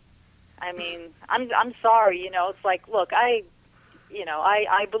 I mean, I'm sorry, it's like, look, I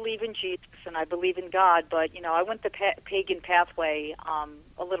believe in Jesus and I believe in God, but, I went the pagan pathway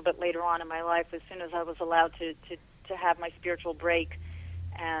a little bit later on in my life as soon as I was allowed to have my spiritual break.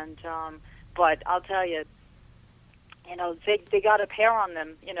 And, but I'll tell you, they got a pair on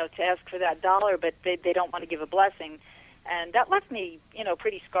them, to ask for that dollar, but they don't want to give a blessing. And that left me,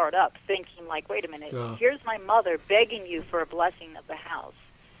 pretty scarred up, thinking like, wait a minute, here's my mother begging you for a blessing of the house.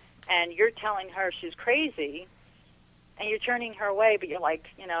 And you're telling her she's crazy, and you're turning her away, but you're like,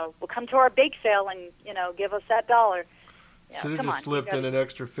 well, come to our bake sale and, give us that dollar. Should have just slipped in an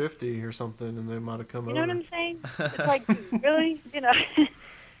extra 50 or something, and they might have come over. You know what I'm saying? It's like, really?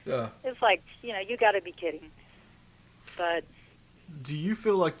 Yeah. It's like, you got to be kidding. But do you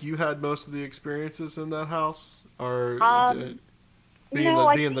feel like you had most of the experiences in that house, or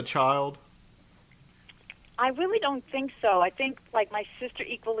being the child? I really don't think so. I think like my sister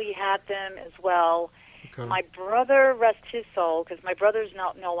equally had them as well. Okay. My brother, rest his soul, because my brother's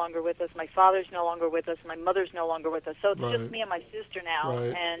no longer with us. My father's no longer with us. My mother's no longer with us. So it's Right. just me and my sister now.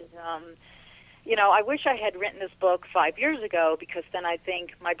 Right. And I wish I had written this book 5 years ago, because then I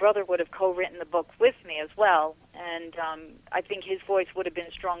think my brother would have co-written the book with me as well, and I think his voice would have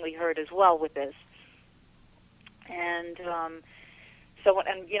been strongly heard as well with this. And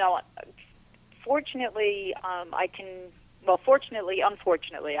fortunately,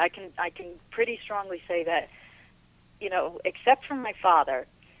 unfortunately, I can pretty strongly say that, except for my father,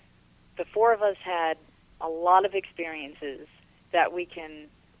 the four of us had a lot of experiences that we can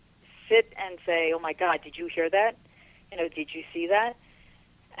sit and say, oh my God, did you hear that? Did you see that?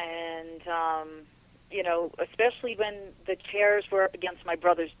 And, especially when the chairs were up against my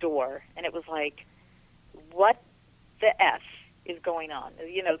brother's door, and it was like, what the F is going on?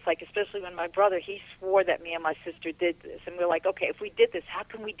 It's like, especially when my brother, he swore that me and my sister did this. And we're like, okay, if we did this, how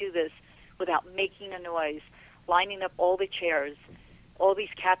can we do this without making a noise, lining up all the chairs, all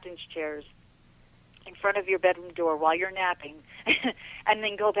these captain's chairs, in front of your bedroom door while you're napping, and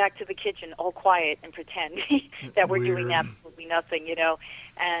then go back to the kitchen all quiet and pretend that we're Weird. doing absolutely nothing,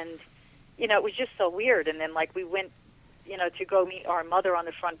 And, it was just so weird. And then, like, we went, to go meet our mother on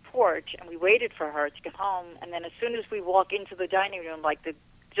the front porch, and we waited for her to get home. And then as soon as we walk into the dining room, like, the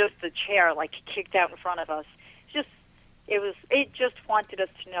chair, like, kicked out in front of us. It just wanted us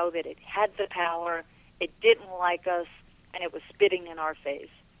to know that it had the power, it didn't like us, and it was spitting in our face.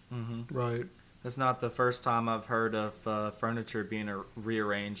 Mm-hmm. Right. That's not the first time I've heard of furniture being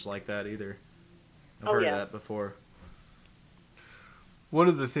rearranged like that either. I've heard of that before. One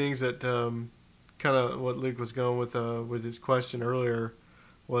of the things that kind of what Luke was going with his question earlier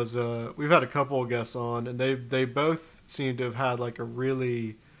was we've had a couple of guests on, and they both seem to have had like a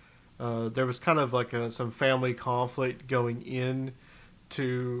really there was kind of like some family conflict going in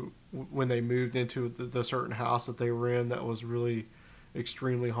to when they moved into the certain house that they were in that was really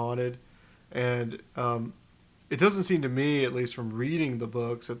extremely haunted. And it doesn't seem to me, at least from reading the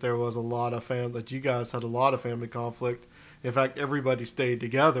books, that there was a lot of that you guys had a lot of family conflict. In fact, everybody stayed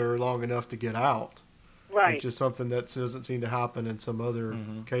together long enough to get out. Right. Which is something that doesn't seem to happen in some other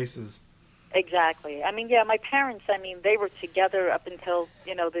cases. Exactly. I mean, yeah, my parents, they were together up until,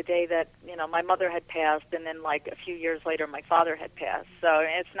 the day that, my mother had passed, and then, like, a few years later, my father had passed. So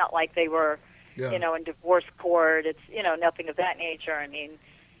it's not like they were, in divorce court. It's, nothing of that nature. I mean,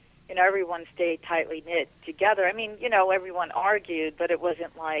 everyone stayed tightly knit together. I mean, everyone argued, but it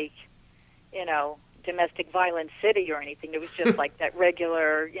wasn't like, domestic violence city or anything. It was just like that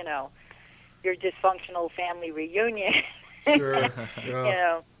regular, your dysfunctional family reunion. Sure.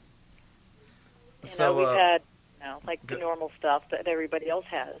 Yeah. So, we've had, like the normal stuff that everybody else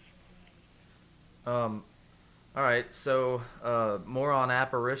has. All right, so more on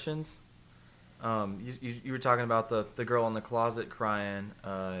apparitions. You were talking about the girl in the closet crying,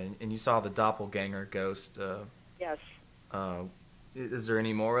 and you saw the doppelganger ghost. Yes. Is there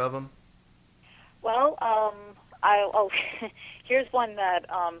any more of them? Well, here's one that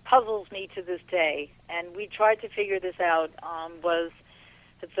puzzles me to this day, and we tried to figure this out. Was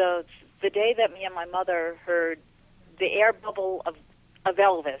the day that me and my mother heard the air bubble of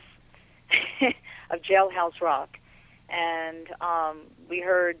Elvis, of Jailhouse Rock. And we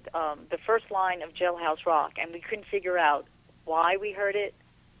heard the first line of Jailhouse Rock, and we couldn't figure out why we heard it,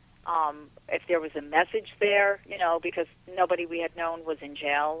 if there was a message there, because nobody we had known was in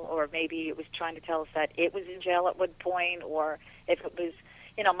jail, or maybe it was trying to tell us that it was in jail at one point, or if it was,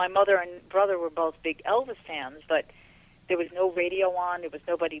 my mother and brother were both big Elvis fans, but there was no radio on, there was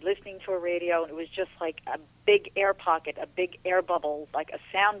nobody listening to a radio, and it was just like a big air pocket, a big air bubble, like a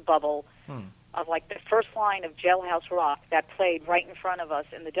sound bubble of like the first line of Jailhouse Rock that played right in front of us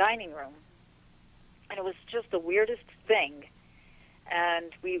in the dining room. And it was just the weirdest thing.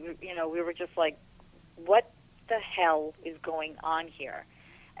 And we were just like, what the hell is going on here?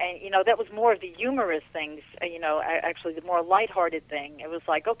 And, that was more of the humorous things, actually the more lighthearted thing. It was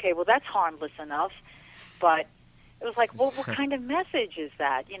like, okay, well, that's harmless enough. But it was like, well, what kind of message is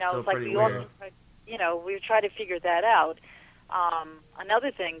that? It was like we all, we were trying to figure that out.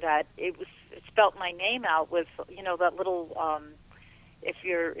 Another thing that it spelt my name out with, that little, if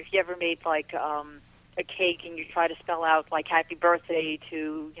you ever made like, a cake and you try to spell out like happy birthday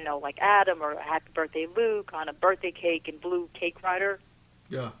to, like Adam, or happy birthday Luke on a birthday cake in blue cake writer.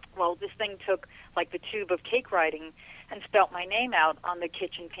 Yeah. Well, this thing took like the tube of cake writing and spelt my name out on the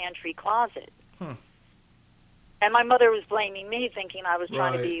kitchen pantry closet. And my mother was blaming me, thinking I was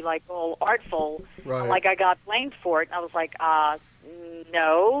trying to be like all artful. Right. Like I got blamed for it. And I was like,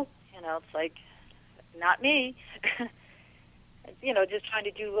 no. It's like, not me. Just trying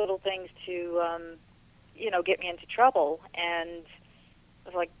to do little things to, get me into trouble. And I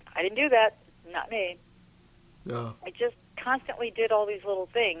was like, I didn't do that. Not me. Yeah. I just constantly did all these little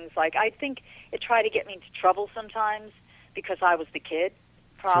things. Like, I think it tried to get me into trouble sometimes because I was the kid,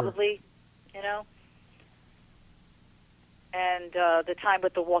 probably, And the time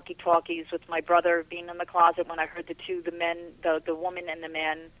with the walkie-talkies with my brother being in the closet when I heard the men, the woman and the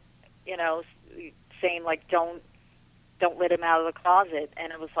man, saying, like, don't let him out of the closet.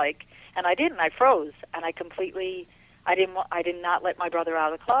 And it was like, and I didn't. I froze, and I did not let my brother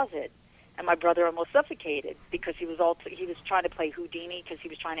out of the closet. And my brother almost suffocated because he was trying to play Houdini because he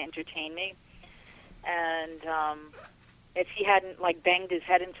was trying to entertain me. And if he hadn't like banged his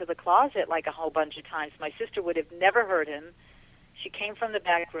head into the closet like a whole bunch of times, my sister would have never heard him. She came from the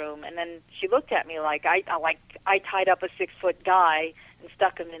back room, and then she looked at me like I tied up a 6-foot guy and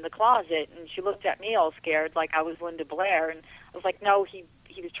stuck him in the closet, and she looked at me all scared like I was Linda Blair, and I was like, no, he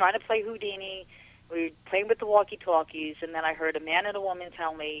was trying to play Houdini. We were playing with the walkie-talkies, and then I heard a man and a woman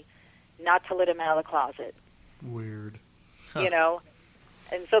tell me not to let him out of the closet. Weird.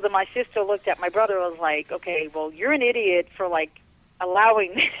 And so then my sister looked at my brother and was like, okay, well, you're an idiot for, like,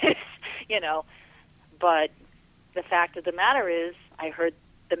 allowing this, But the fact of the matter is I heard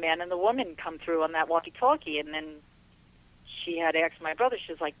the man and the woman come through on that walkie-talkie, and then she had asked my brother,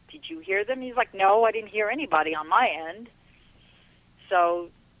 she was like, did you hear them? He's like, no, I didn't hear anybody on my end. So,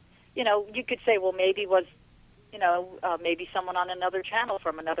 you could say, well, maybe it was, maybe someone on another channel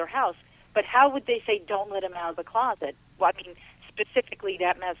from another house. But how would they say, don't let him out of the closet? Well, I mean, specifically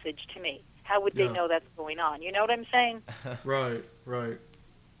that message to me. How would they know that's going on? You know what I'm saying? Right.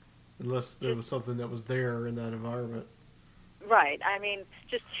 Unless there was something that was there in that environment. Right. I mean,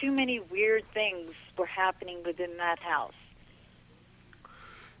 just too many weird things were happening within that house.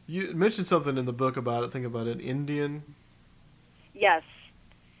 You mentioned something in the book about it. Think about it. Indian. Yes.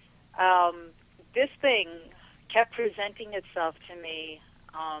 This thing kept presenting itself to me,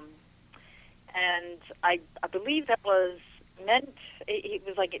 and I believe that was meant. It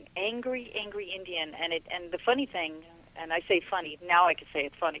was like an angry Indian, and the funny thing, and I say funny now, I could say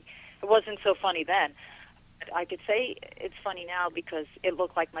it's funny. It wasn't so funny then. I could say it's funny now because it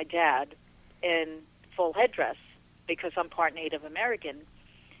looked like my dad in full headdress because I'm part Native American.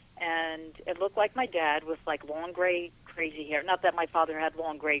 And it looked like my dad with like long gray crazy hair. Not that my father had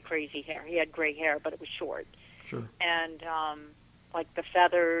long gray crazy hair. He had gray hair, but it was short. Sure. And like the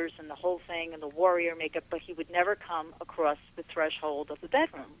feathers and the whole thing and the warrior makeup, but he would never come across the threshold of the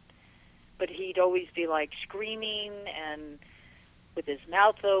bedroom. But he'd always be like screaming and with his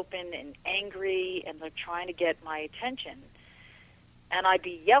mouth open and angry and like trying to get my attention. And I'd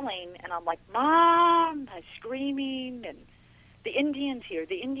be yelling, and I'm like, Mom, I'm screaming, and the Indians here,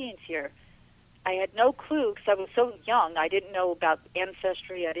 the Indians here. I had no clue because I was so young. I didn't know about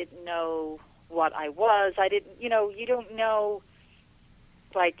ancestry. I didn't know what I was. I didn't, you don't know,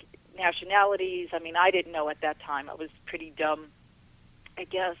 like, nationalities. I mean, I didn't know at that time. I was pretty dumb, I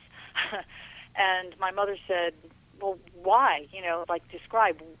guess. And my mother said, well, why? Like,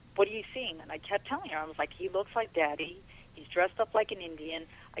 describe, what are you seeing? And I kept telling her, I was like, he looks like Daddy. He's dressed up like an Indian.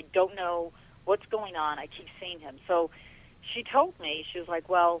 I don't know what's going on. I keep seeing him. So she told me, she was like,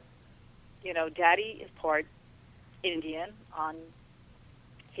 well, Daddy is part Indian on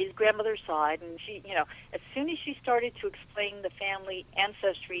his grandmother's side, and she, as soon as she started to explain the family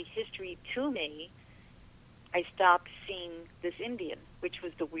ancestry history to me, I stopped seeing this Indian, which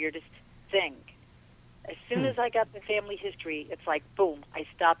was the weirdest thing. As soon as I got the family history, it's like, boom, I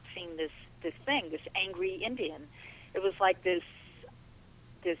stopped seeing this thing, this angry Indian. It was like this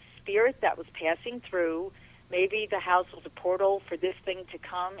spirit that was passing through. Maybe the house was a portal for this thing to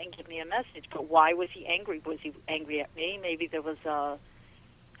come and give me a message, but why was he angry? Was he angry at me? Maybe there was a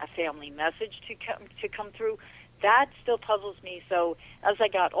family message to come through. That still puzzles me. So as I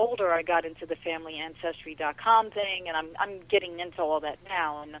got older, I got into the familyancestry.com thing, and I'm getting into all that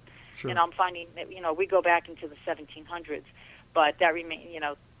now. And Sure. I'm finding that we go back into the 1700s, but that remain.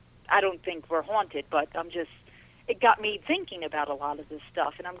 I don't think we're haunted, but it got me thinking about a lot of this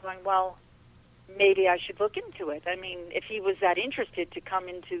stuff, and I'm going, well, maybe I should look into it. I mean, if he was that interested to come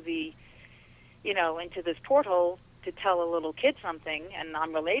into the, into this porthole to tell a little kid something, and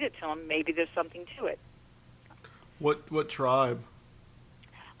I'm related to him, maybe there's something to it. What tribe?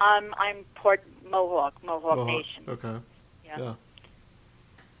 I'm part Mohawk Nation. Okay. Yeah.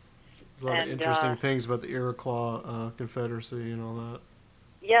 There's a lot of interesting things about the Iroquois Confederacy and all that.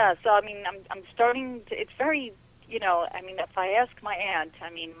 Yeah, so I mean, I'm starting to. It's very, if I ask my aunt,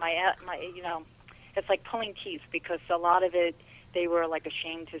 my aunt, it's like pulling teeth, because a lot of it they were like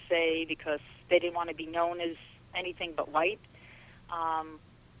ashamed to say because they didn't want to be known as anything but white.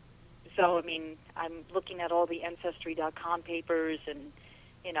 So I mean, I'm looking at all the Ancestry.com papers, and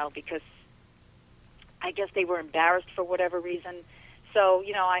because I guess they were embarrassed for whatever reason. So,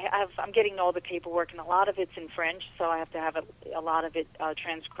 I'm getting all the paperwork, and a lot of it's in French, so I have to have a lot of it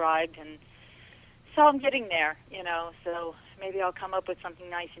transcribed, and so I'm getting there, so maybe I'll come up with something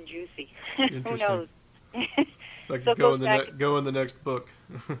nice and juicy. Who knows? Like so go in the next book.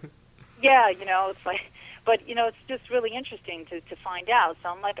 Yeah, it's like, but, it's just really interesting to find out. So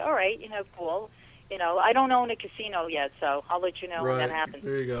I'm like, all right, cool. I don't own a casino yet, so I'll let you know when that happens.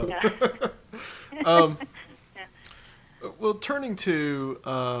 There you go. Yeah. Well, turning to,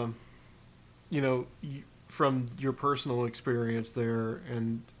 from your personal experience there,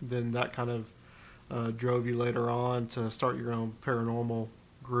 and then that kind of drove you later on to start your own paranormal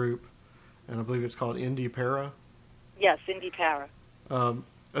group, and I believe it's called Indie Para. Yes, Indie Para.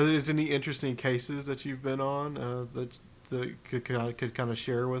 Is there any interesting cases that you've been on that could kind of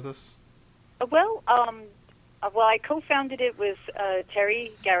share with us? Well, I co-founded it with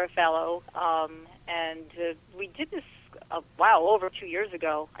Terry Garofalo, and we did this, over 2 years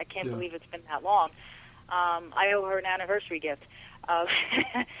ago. I can't believe it's been that long. I owe her an anniversary gift.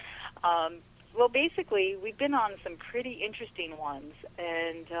 Well, basically, we've been on some pretty interesting ones,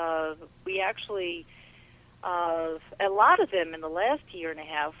 and we actually, a lot of them in the last year and a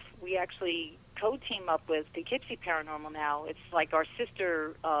half, we actually co-team up with Poughkeepsie Paranormal now. It's like our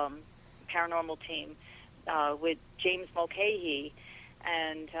sister paranormal team with James Mulcahy,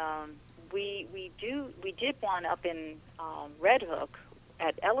 and we did one up in Red Hook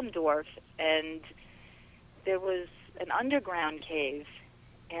at Elmdorf, and there was an underground cave,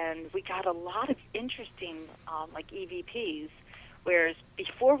 and we got a lot of interesting like EVPs. Whereas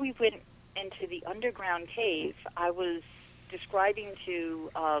before we went into the underground cave, I was describing to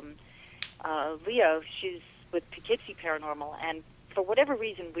Leah, she's with Poughkeepsie Paranormal, and for whatever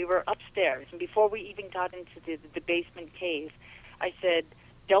reason we were upstairs, and before we even got into the basement cave, I said,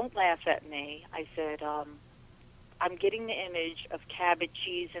 "Don't laugh at me." I said, "I'm getting the image of Cabot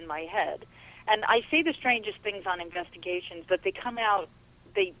cheese in my head." And I say the strangest things on investigations, but they come out,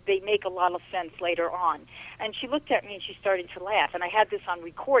 they make a lot of sense later on. And she looked at me and she started to laugh. And I had this on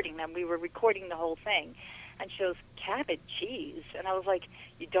recording, and we were recording the whole thing. And she goes, "Cabot cheese?" And I was like,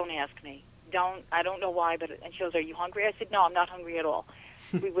 "You don't ask me. I don't know why, but..." And she goes, "Are you hungry?" I said, "No, I'm not hungry at all."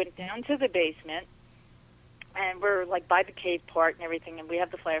 We went down to the basement, and we're like by the cave part and everything, and we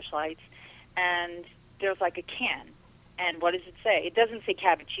have the flashlights, and there's like a can. And what does it say? It doesn't say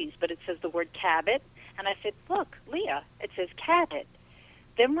Cabot cheese, but it says the word Cabot. And I said, "Look, Leah, it says Cabot."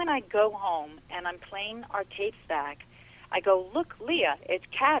 Then when I go home and I'm playing our tapes back, I go, "Look, Leah, it's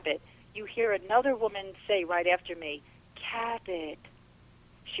Cabot." You hear another woman say right after me, "Cabot."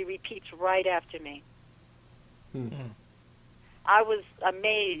 She repeats right after me. I was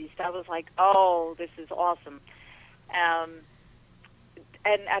amazed. I was like, "Oh, this is awesome." And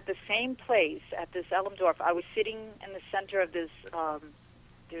at the same place, at this Elmdorf, I was sitting in the center of this,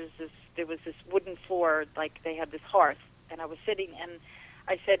 there was this wooden floor, like they had this hearth, and I was sitting, and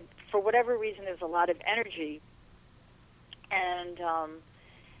I said, for whatever reason, there's a lot of energy. And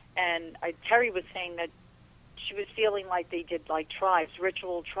Terry was saying that she was feeling like they did like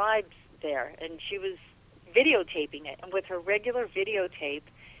ritual tribes there, and she was videotaping it. And with her regular videotape,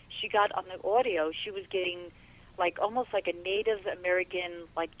 she got on the audio, she was getting like almost like a Native American,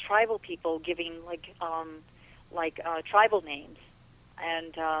 like tribal people giving tribal names.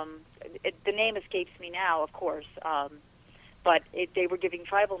 And the name escapes me now, of course, but they were giving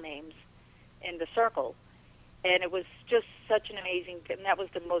tribal names in the circle. And it was just such an amazing, and that was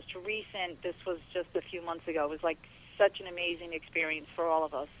the most recent, this was just a few months ago. It was like such an amazing experience for all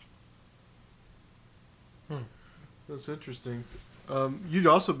of us. That's interesting. You'd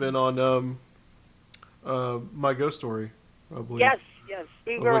also been on My Ghost Story, I believe. Yes.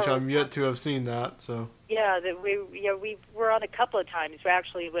 Which I'm yet to have seen that, so. Yeah, we were on a couple of times. We're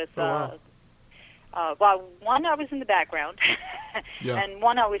actually with, wow. well, one I was in the background, Yeah. and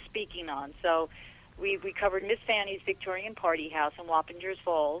one I was speaking on. So we covered Miss Fanny's Victorian Party House in Wappingers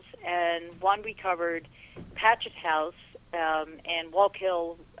Falls, and one we covered Patchett House and Walk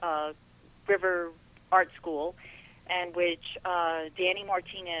Hill River Art School, and which Danny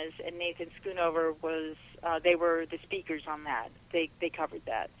Martinez and Nathan Schoonover they were the speakers on that. They covered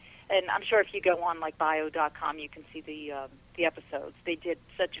that. And I'm sure if you go on like bio.com, you can see the episodes. They did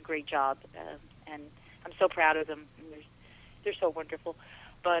such a great job, and I'm so proud of them. They're so wonderful.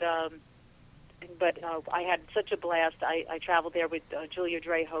 But I had such a blast. I traveled there with Julia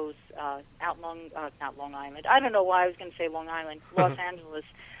Dreyhus out not Long Island. I don't know why I was going to say Long Island, Los Angeles.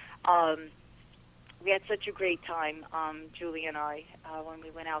 We had such a great time, Julia and I, when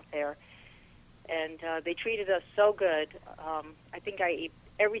we went out there. And they treated us so good. I think I ate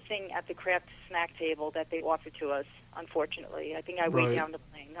everything at the craft snack table that they offered to us, unfortunately. I think I weighed down the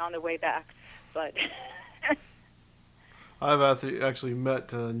plane on the way back. But I've actually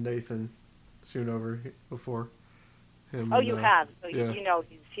met Nathan Schoonover before. Him you have? So yeah. You know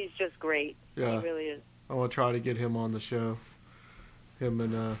he's just great. Yeah. He really is. I want to try to get him on the show. Him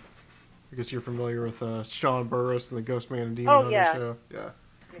and, I guess you're familiar with Sean Burris and the Ghost Man and Demon Hunter show. Yeah.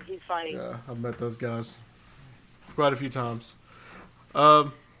 He's funny. Yeah, I've met those guys quite a few times. I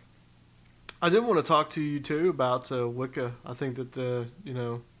did want to talk to you, too, about Wicca. I think that,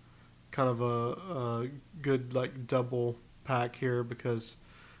 kind of a good, like, double pack here because,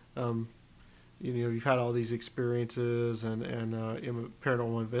 you've had all these experiences and I'm a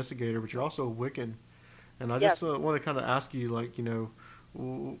paranormal investigator, but you're also a Wiccan. And I just want to kind of ask you, like,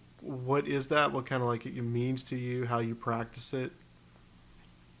 what is that? What kind of, like, it means to you, how you practice it?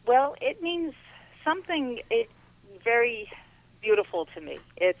 Well, it means something very beautiful to me.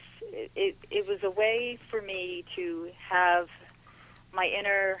 It was a way for me to have my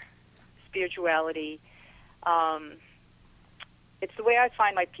inner spirituality. It's the way I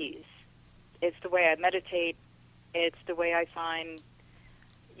find my peace. It's the way I meditate. It's the way I find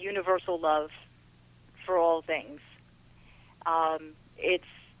universal love for all things. It's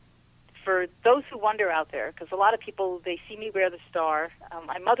for those who wonder out there, because a lot of people, they see me wear the star.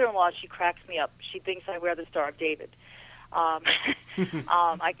 My mother-in-law, she cracks me up. She thinks I wear the Star of David. And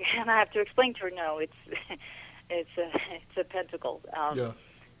I have to explain to her, no, it's a pentacle.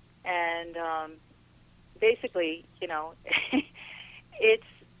 And basically, it's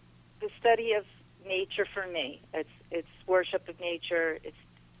the study of nature for me. It's worship of nature.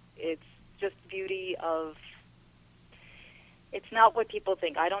 It's just beauty of. It's not what people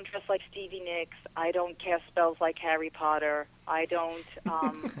think. I don't dress like Stevie Nicks. I don't cast spells like Harry Potter. I don't,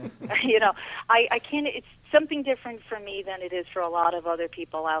 I can't, it's something different for me than it is for a lot of other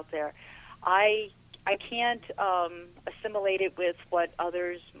people out there. I can't assimilate it with what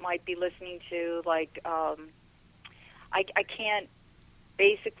others might be listening to. Like, I can't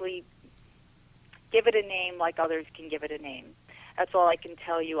basically give it a name like others can give it a name. That's all I can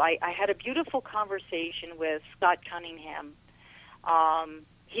tell you. I had a beautiful conversation with Scott Cunningham.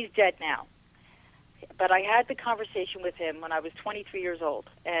 He's dead now. But I had the conversation with him when I was 23 years old.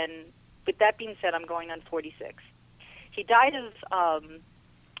 And with that being said, I'm going on 46. He died of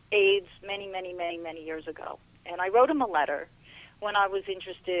AIDS many, many, many, many years ago. And I wrote him a letter when I was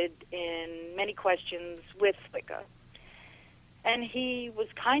interested in many questions with Wicca. And he was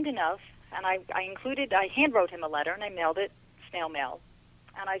kind enough, and I hand-wrote him a letter, and I mailed it, snail mail.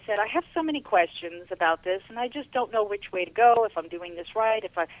 And I said, I have so many questions about this, and I just don't know which way to go, if I'm doing this right,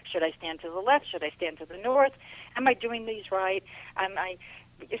 should I stand to the left, should I stand to the north, am I doing these right?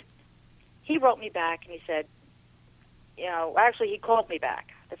 He wrote me back, and he said, actually he called me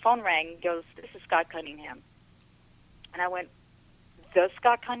back. The phone rang, he goes, this is Scott Cunningham. And I went, the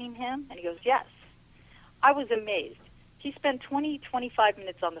Scott Cunningham? And he goes, yes. I was amazed. He spent 25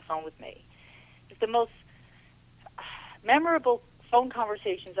 minutes on the phone with me. It's the most memorable phone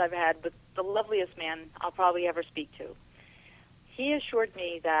conversations I've had with the loveliest man I'll probably ever speak to. He assured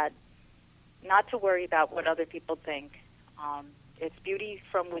me that not to worry about what other people think. It's beauty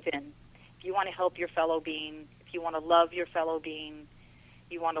from within. If you want to help your fellow being, if you want to love your fellow being,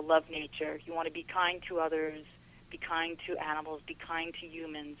 you want to love nature, you want to be kind to others, be kind to animals, be kind to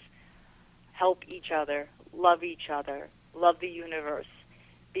humans, help each other, love the universe,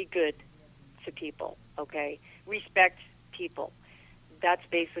 be good to people, okay? Respect people. That's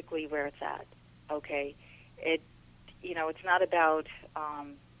basically where it's at, okay? It's not about,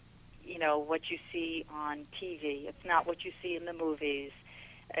 what you see on TV. It's not what you see in the movies.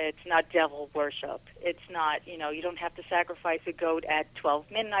 It's not devil worship. It's not, you don't have to sacrifice a goat at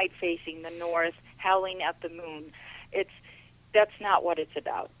 12 midnight facing the north, howling at the moon. That's not what it's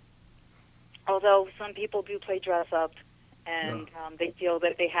about. Although some people do play dress up, and they feel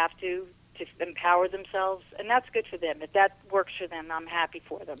that they have to empower themselves, and that's good for them. If that works for them, I'm happy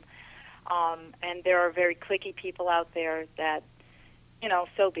for them. And there are very cliquey people out there that,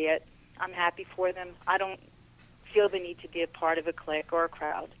 so be it. I'm happy for them. I don't feel the need to be a part of a clique or a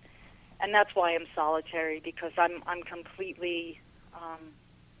crowd, and that's why I'm solitary, because I'm completely,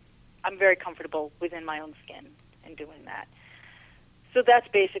 I'm very comfortable within my own skin in doing that. So that's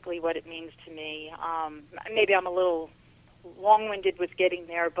basically what it means to me. Maybe I'm a little long-winded with getting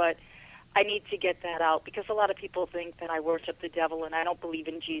there, but I need to get that out, because a lot of people think that I worship the devil and I don't believe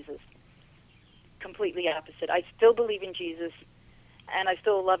in Jesus. Completely opposite. I still believe in Jesus, and I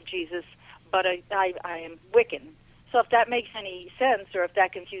still love Jesus, but I am Wiccan. So if that makes any sense, or if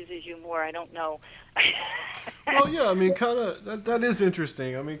that confuses you more, I don't know. Well, yeah, I mean, kind of, that is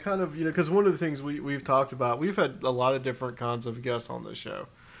interesting. I mean, kind of, because one of the things we've talked about, we've had a lot of different kinds of guests on this show.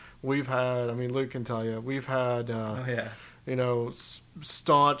 We've had, Luke can tell you, we've had,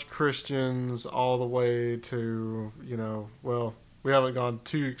 staunch Christians all the way to, well, we haven't gone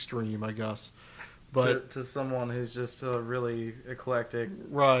too extreme, I guess. But to someone who's just really eclectic.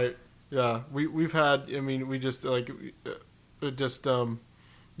 Right. Yeah. We've had, we just, if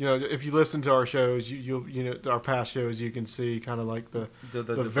you listen to our shows, our past shows, you can see kind of like the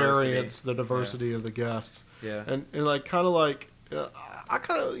variance, the diversity of the guests. Yeah. And like, kind of like, I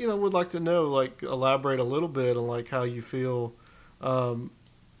kind of, would like to know, like, elaborate a little bit on, like, how you feel,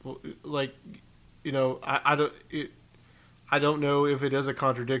 I don't know if it is a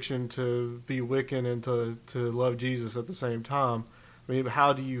contradiction to be Wiccan and to love Jesus at the same time. I mean,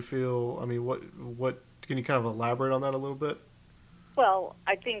 how do you feel? I mean, what can you kind of elaborate on that a little bit? Well,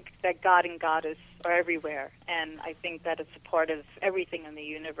 I think that God and Goddess are everywhere, and I think that it's a part of everything in the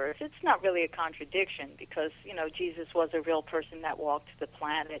universe. It's not really a contradiction, because, Jesus was a real person that walked the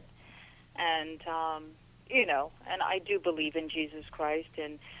planet, and, and I do believe in Jesus Christ,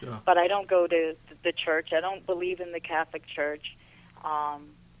 but I don't go to the church. I don't believe in the Catholic Church.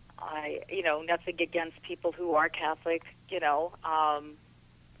 Nothing against people who are Catholic,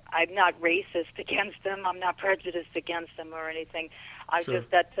 I'm not racist against them. I'm not prejudiced against them or anything.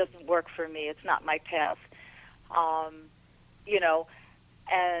 That doesn't work for me. It's not my path.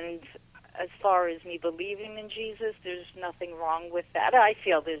 And as far as me believing in Jesus, there's nothing wrong with that. I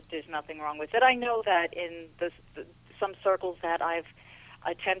feel there's nothing wrong with it. I know that in some circles that I've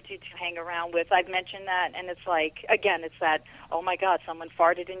attempted to hang around with, I've mentioned that, and it's like, again, it's that, oh my God, someone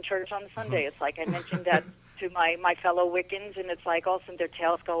farted in church on Sunday. It's like I mentioned that to my fellow Wiccans, and it's like all of a sudden their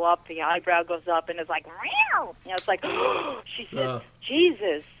tails go up, the eyebrow goes up, and it's like, meow! It's like, oh, she said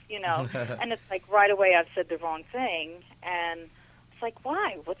Jesus, and it's like right away I've said the wrong thing, and it's like,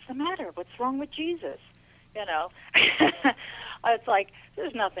 why? What's the matter? What's wrong with Jesus? It's like,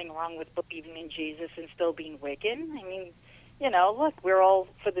 there's nothing wrong with believing in Jesus and still being Wiccan. I mean, look, we're all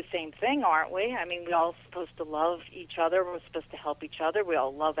for the same thing, aren't we? I mean, we're all supposed to love each other. We're supposed to help each other. We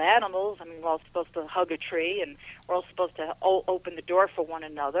all love animals. I mean, we're all supposed to hug a tree, and we're all supposed to open the door for one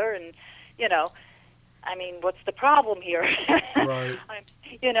another. And, I mean, what's the problem here? Right.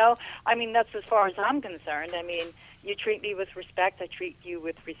 I mean, that's as far as I'm concerned. I mean, you treat me with respect, I treat you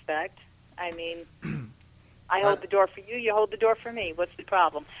with respect. I mean, I hold the door for you, you hold the door for me. What's the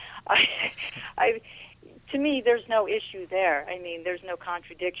problem? To me, there's no issue there. I mean, there's no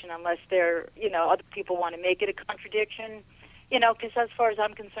contradiction unless other people want to make it a contradiction, because as far as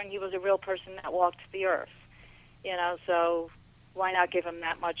I'm concerned, he was a real person that walked the earth, so why not give him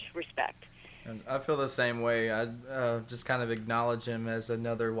that much respect? And I feel the same way. I just kind of acknowledge him as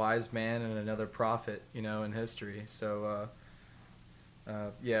another wise man and another prophet, in history. So,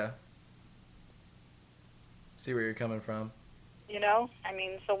 yeah. See where you're coming from. I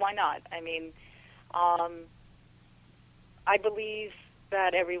mean, so why not? I mean, I believe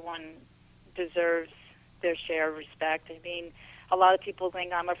that everyone deserves their share of respect. I mean, a lot of people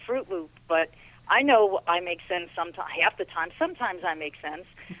think I'm a Fruit Loop, but I know I make sense half the time. Sometimes I make sense.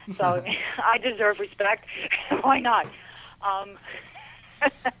 So I deserve respect. Why not? Um,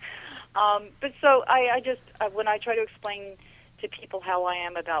 but so I just, when I try to explain to people how I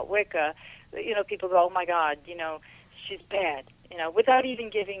am about Wicca, people go, oh my God, she's bad, without even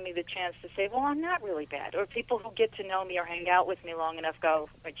giving me the chance to say, well, I'm not really bad. Or people who get to know me or hang out with me long enough go,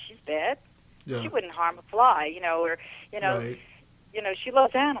 like, she's bad? Yeah. She wouldn't harm a fly, or, Right. She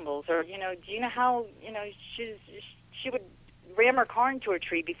loves animals, or, do you know how, she would ram her car into a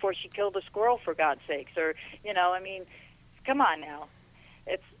tree before she killed a squirrel, for God's sakes, or, come on now.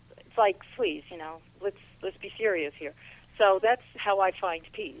 It's like, please, let's be serious here. So that's how I find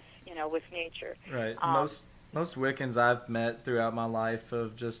peace, with nature. Right. Most Wiccans I've met throughout my life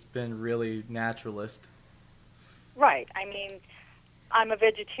have just been really naturalist. Right. I mean, I'm a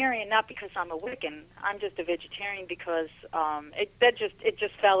vegetarian not because I'm a Wiccan. I'm just a vegetarian because it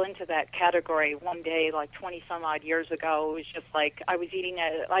just fell into that category one day, like 20 some odd years ago. It was just like I was eating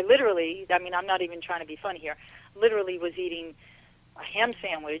I'm not even trying to be funny here. Literally was eating a ham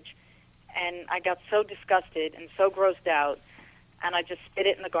sandwich, and I got so disgusted and so grossed out, and I just spit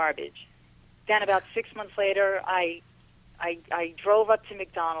it in the garbage. Then about 6 months later, I drove up to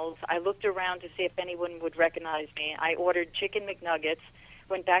McDonald's. I looked around to see if anyone would recognize me. I ordered chicken McNuggets,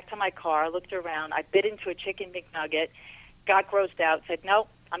 went back to my car, looked around. I bit into a chicken McNugget, got grossed out, said, no,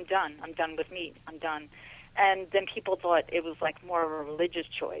 I'm done. I'm done with meat. I'm done. And then people thought it was like more of a religious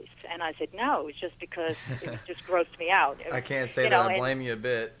choice. And I said, no, it's just because it just grossed me out. I can't say that I blame you a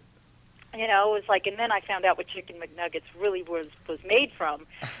bit. It was like, and then I found out what chicken McNuggets really was made from.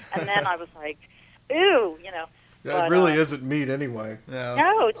 And then I was like, ooh, Yeah, but, it really isn't meat anyway. Yeah.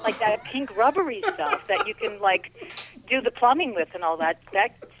 No, it's like that pink rubbery stuff that you can like do the plumbing with and all that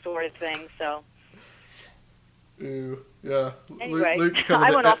sort of thing. So. Ew, yeah. Anyway, Luke's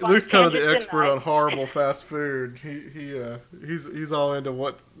I went off on Luke's kind of the tangents, expert didn't I? on horrible fast food. He's all into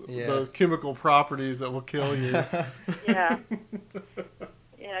what those chemical properties that will kill you. Yeah.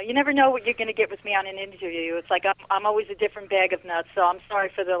 You never know what you're going to get with me on an interview. It's like I'm always a different bag of nuts, so I'm sorry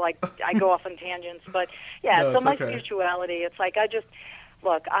for the, I go off on tangents. But, yeah, No, so my okay. spirituality, it's like I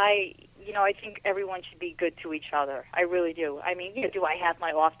think everyone should be good to each other. I really do. I mean, do I have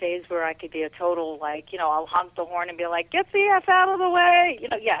my off days where I could be a total, I'll honk the horn and be like, get the F out of the way?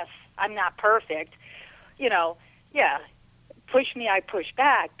 Yes, I'm not perfect. Yeah, push me, I push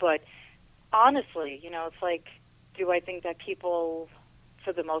back. But honestly, it's like, do I think that people,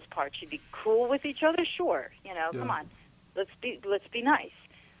 for the most part, should be cool with each other? Sure. Come on. Let's be nice.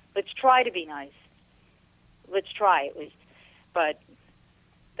 Let's try to be nice. Let's try at least. But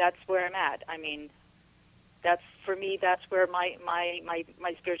that's where I'm at. I mean, that's where my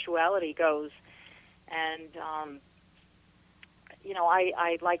spirituality goes. And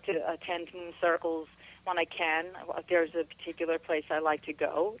I like to attend moon circles when I can. There's a particular place I like to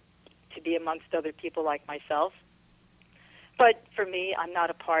go to be amongst other people like myself. But for me, I'm not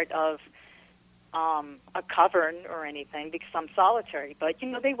a part of a coven or anything because I'm solitary. But,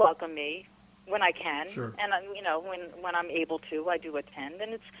 they welcome me when I can. Sure. And, when I'm able to, I do attend.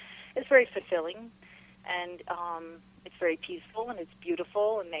 And it's very fulfilling. And it's very peaceful and it's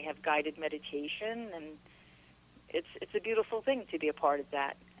beautiful. And they have guided meditation. And it's a beautiful thing to be a part of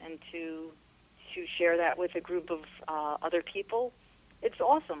that. And to share that with a group of other people, it's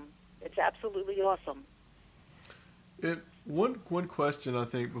awesome. It's absolutely awesome. One question I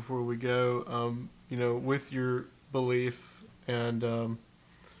think before we go, with your belief and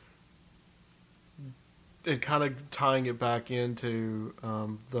kind of tying it back into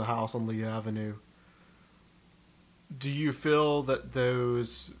the house on Lee Avenue, do you feel that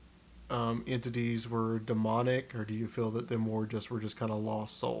those entities were demonic, or do you feel that they were just kind of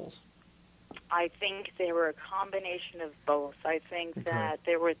lost souls? I think they were a combination of both. I think that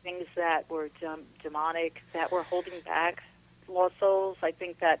there were things that were demonic that were holding back lost souls. I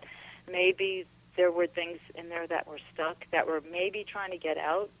think that maybe there were things in there that were stuck, that were maybe trying to get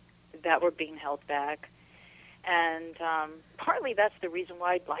out, that were being held back. And partly that's the reason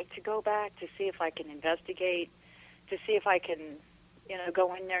why I'd like to go back, to see if I can investigate, to see if I can,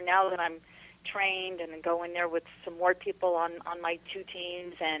 go in there now that I'm trained, and go in there with some more people on my two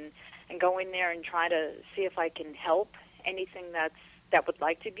teams, and go in there and try to see if I can help anything that would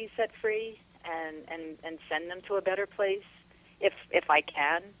like to be set free, and send them to a better place, if I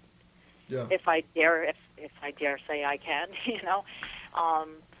can, if I dare say I can,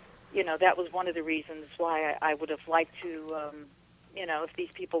 that was one of the reasons why I would have liked to, if these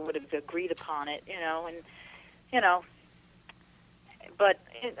people would have agreed upon it, but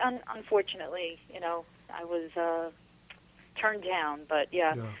unfortunately, I was turned down. But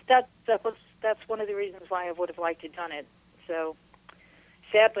that's one of the reasons why I would have liked to have done it. So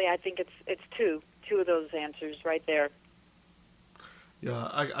sadly, I think it's two of those answers right there. Yeah,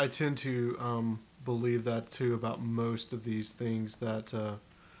 I tend to believe that too about most of these things, that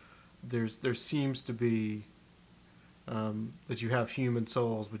there seems to be that you have human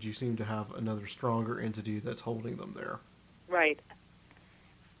souls, but you seem to have another stronger entity that's holding them there. Right.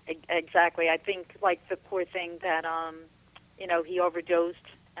 Exactly. I think, like the poor thing that, he overdosed.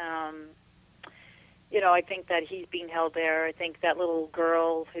 I think that he's being held there. I think that little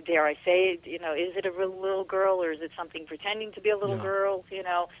girl, dare I say, is it a real little girl, or is it something pretending to be a little girl? Who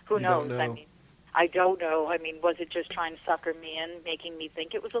knows? Don't know. I mean, I don't know. I mean, was it just trying to sucker me in, making me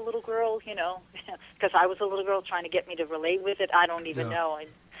think it was a little girl, because I was a little girl, trying to get me to relate with it? I don't even know.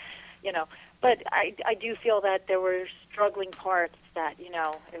 But I do feel that there were struggling parts that,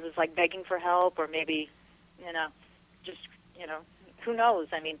 it was like begging for help, or maybe, just, who knows?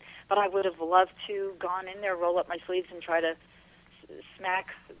 I mean, but I would have loved to gone in there, roll up my sleeves, and try to smack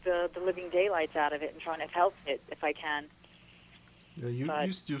the living daylights out of it and try to help it if I can. Yeah,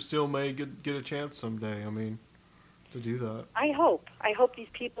 you still may get a chance someday. I mean, to do that. I hope these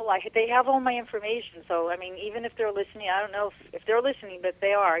people, they have all my information. So I mean, even if they're listening, I don't know if they're listening, but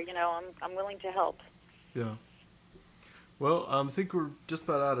they are. I'm willing to help. Yeah. Well, I think we're just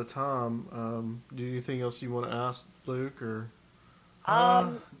about out of time. Do you have anything else you want to ask Luke, or?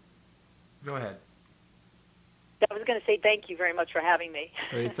 Go ahead. I was going to say thank you very much for having me.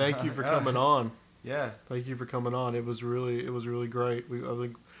 Hey, thank you for coming on. Yeah. Thank you for coming on. It was really great. I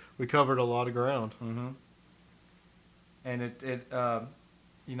think we covered a lot of ground. Mm-hmm. And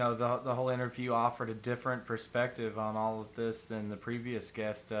the whole interview offered a different perspective on all of this than the previous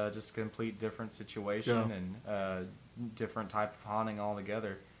guest. Just a complete different situation and different type of haunting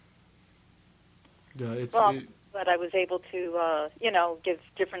altogether. Yeah, but I was able to, give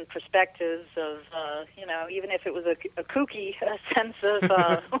different perspectives of, even if it was a kooky sense of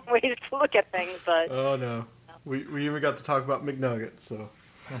ways to look at things. But oh no, we even got to talk about McNuggets. So,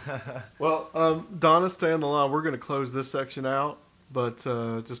 well, Donna, stay on the line. We're going to close this section out, but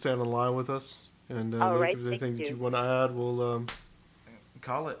just stay on the line with us. And all right, if there's anything that you want to add, we'll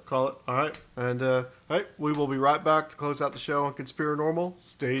call it. All right, and we will be right back to close out the show on Conspiranormal.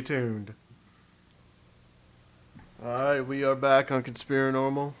 Stay tuned. All right, we are back on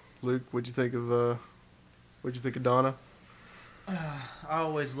Conspiranormal. Luke, what'd you think of Donna? I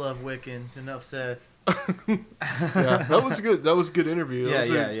always love Wiccans. Enough said. Yeah, that was good. That was a good interview.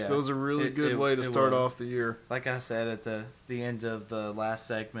 Yeah. That was a really good way to start off the year. Like I said at the end of the last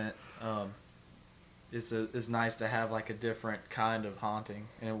segment, it's nice to have like a different kind of haunting,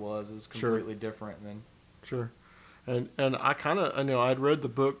 and it was completely different than. Sure. And I'd read the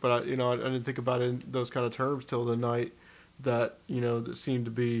book, but I didn't think about it in those kind of terms till the night that that seemed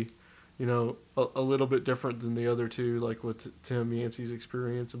to be a little bit different than the other two, like with Tim Yancey's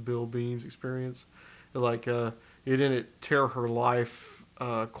experience and Bill Bean's experience. Like it didn't tear her life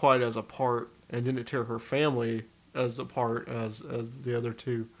quite as apart, and didn't tear her family as apart as the other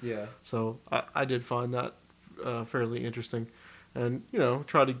two. Yeah. So I did find that fairly interesting, and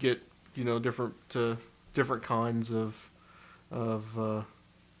try to get different kinds of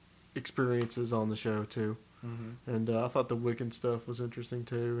experiences on the show too. Mm-hmm. And I thought the Wiccan stuff was interesting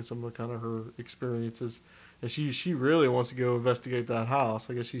too, and some of kind of her experiences. And she really wants to go investigate that house.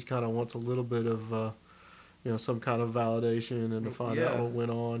 I guess she kind of wants a little bit of some kind of validation and to find out what went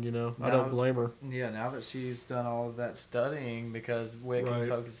on. I don't blame her. Yeah, now that she's done all of that studying, because Wiccan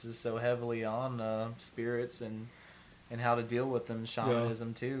focuses so heavily on spirits and how to deal with them,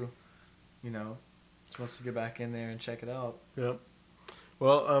 shamanism too. Wants to get back in there and check it out. Yep.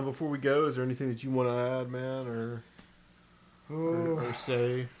 Well, before we go, is there anything that you want to add, man, or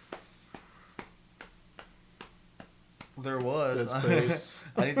say? There was.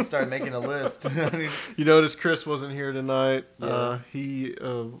 I need to start making a list. You notice Chris wasn't here tonight. Yeah. He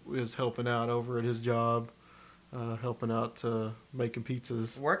is helping out over at his job, helping out making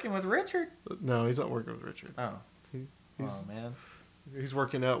pizzas. Working with Richard? No, he's not working with Richard. Oh. He's, man. He's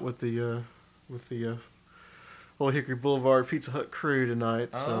working out with the Old Hickory Boulevard Pizza Hut crew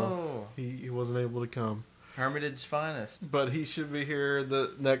tonight, so he wasn't able to come. Hermitage finest. But he should be here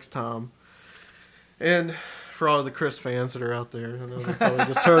the next time. And for all the Chris fans that are out there, I know they probably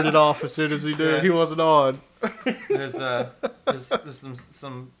just turned it off as soon as he did. Yeah. He wasn't on. There's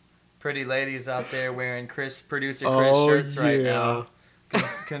some pretty ladies out there wearing producer Chris shirts right now.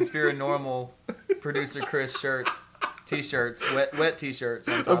 Conspiranormal producer Chris shirts. T-shirts, wet T-shirts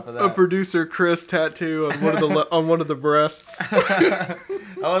on top of that. A producer Chris tattoo on one of the breasts. I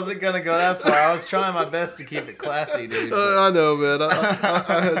wasn't gonna go that far. I was trying my best to keep it classy, dude. I know, man.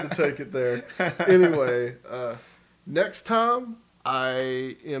 I had to take it there. Anyway, next time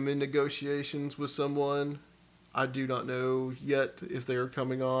I am in negotiations with someone I do not know yet if they are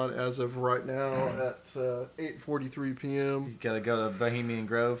coming on as of right now at 8:43 p.m. You gotta go to Bohemian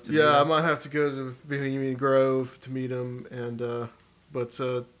Grove to Yeah, I might have to go to Bohemian Grove to meet them, and but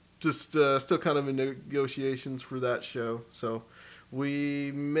just still kind of in negotiations for that show. So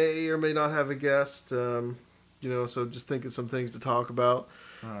we may or may not have a guest, so just thinking some things to talk about.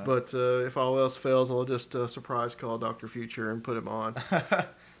 Right. But if all else fails, I'll just surprise call Dr. Future and put him on.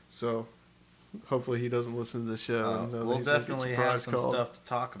 So hopefully he doesn't listen to the show. We'll definitely have some stuff to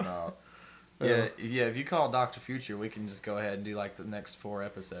talk about. Yeah. If you call Dr. Future, we can just go ahead and do like the next 4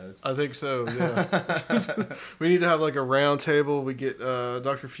 episodes. I think so, yeah. We need to have like a round table. We get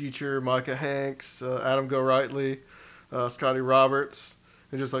Dr. Future, Micah Hanks, Adam Gorightly, Scotty Roberts,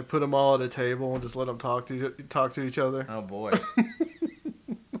 and just like put them all at a table and just let them talk to each other. Oh boy.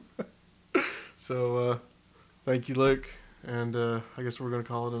 So thank you, Luke. And I guess we're going to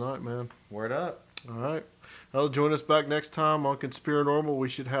call it a night, man. Word up. All right. Well, join us back next time on Conspiranormal. We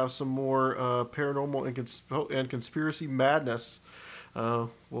should have some more paranormal and conspiracy madness.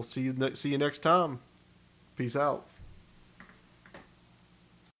 We'll see you next time. Peace out.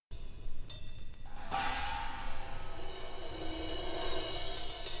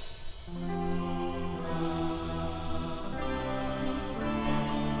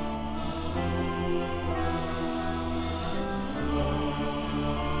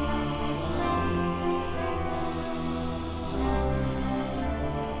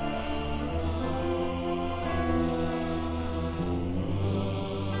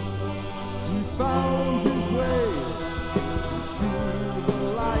 Found his way to the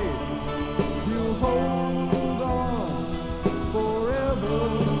light. He'll hold on forever.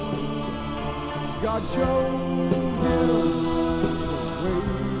 God showed him the way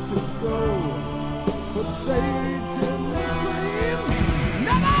to go, but Satan screams,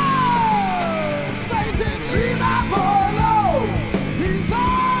 never! Satan, leave that boy alone. He's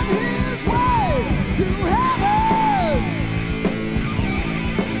on his way to heaven.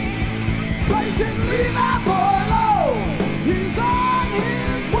 Satan, leave that boy alone. He's on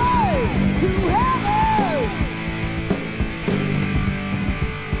his way to heaven.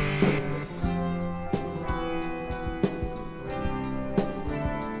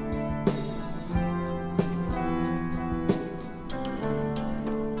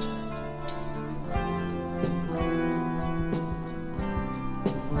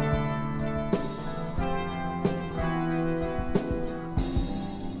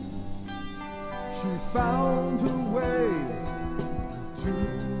 She found her way to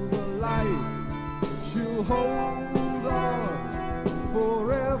the light. She'll hold on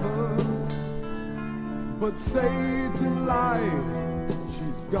forever. But Satan lied.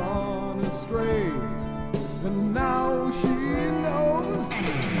 She's gone astray. And now she knows.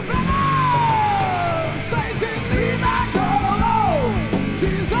 Never! Satan, leave that girl alone.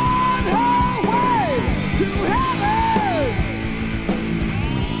 She's on her way to heaven.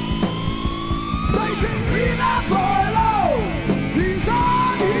 Satan, leave that boy alone. He's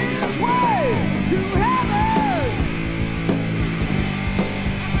on his way to heaven.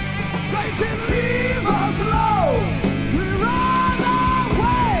 Satan, leave us alone. We're on our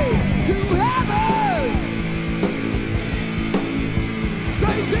way to heaven.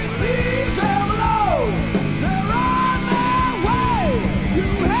 Satan, leave them alone. They're on their way to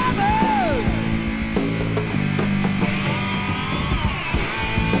heaven.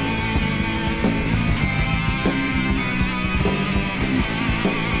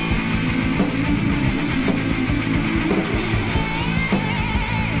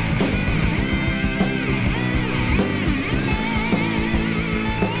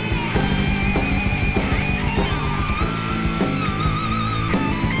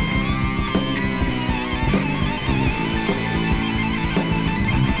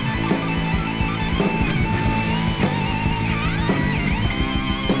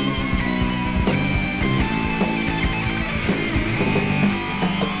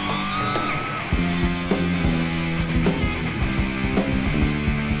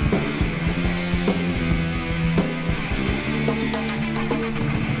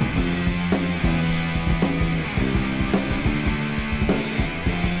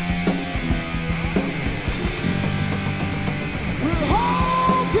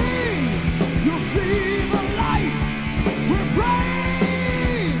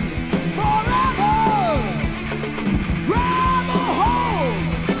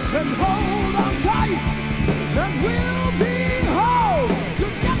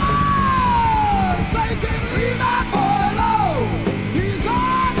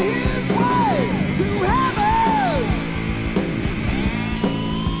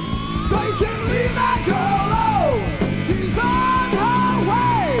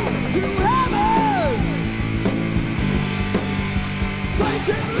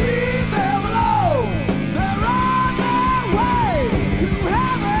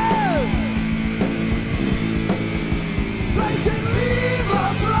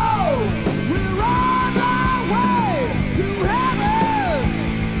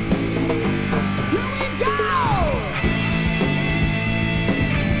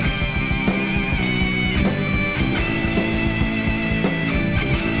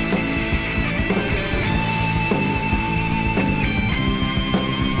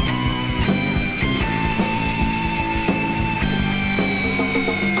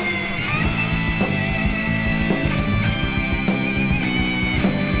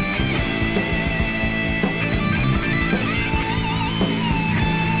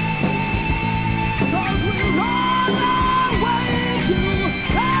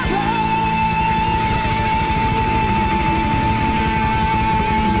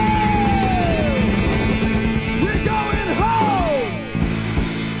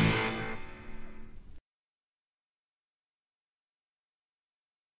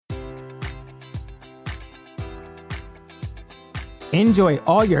 Enjoy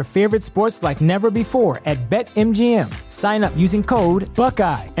all your favorite sports like never before at BetMGM. Sign up using code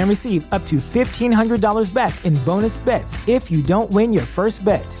Buckeye and receive up to $1,500 back in bonus bets if you don't win your first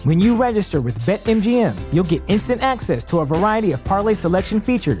bet. When you register with BetMGM, you'll get instant access to a variety of parlay selection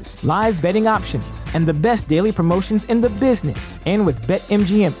features, live betting options, and the best daily promotions in the business. And with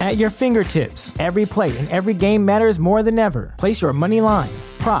BetMGM at your fingertips, every play and every game matters more than ever. Place your money line,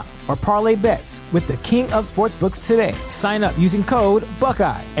 prop, or parlay bets with the king of sportsbooks today. Sign up using code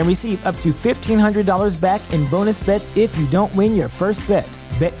Buckeye and receive up to $1,500 back in bonus bets if you don't win your first bet.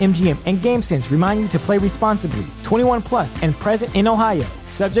 BetMGM and GameSense remind you to play responsibly. 21 plus and present in Ohio,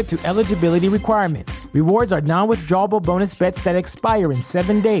 subject to eligibility requirements. Rewards are non-withdrawable bonus bets that expire in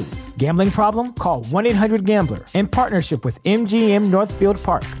 7 days. Gambling problem? Call 1-800-GAMBLER. In partnership with MGM Northfield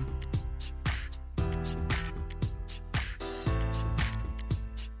Park.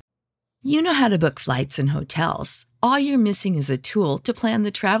 You know how to book flights and hotels. All you're missing is a tool to plan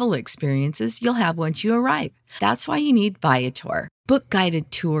the travel experiences you'll have once you arrive. That's why you need Viator. Book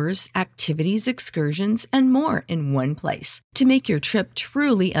guided tours, activities, excursions, and more in one place to make your trip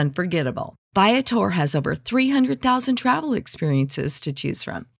truly unforgettable. Viator has over 300,000 travel experiences to choose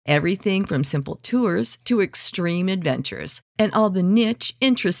from. Everything from simple tours to extreme adventures and all the niche,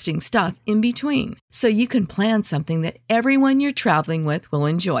 interesting stuff in between. So you can plan something that everyone you're traveling with will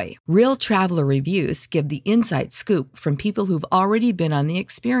enjoy. Real traveler reviews give the inside scoop from people who've already been on the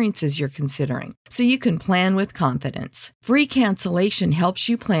experiences you're considering. So you can plan with confidence. Free cancellation helps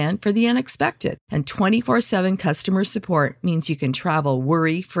you plan for the unexpected. And 24/7 customer support means you can travel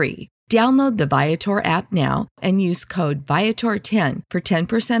worry-free. Download the Viator app now and use code Viator10 for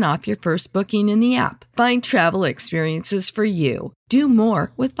 10% off your first booking in the app. Find travel experiences for you. Do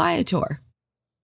more with Viator.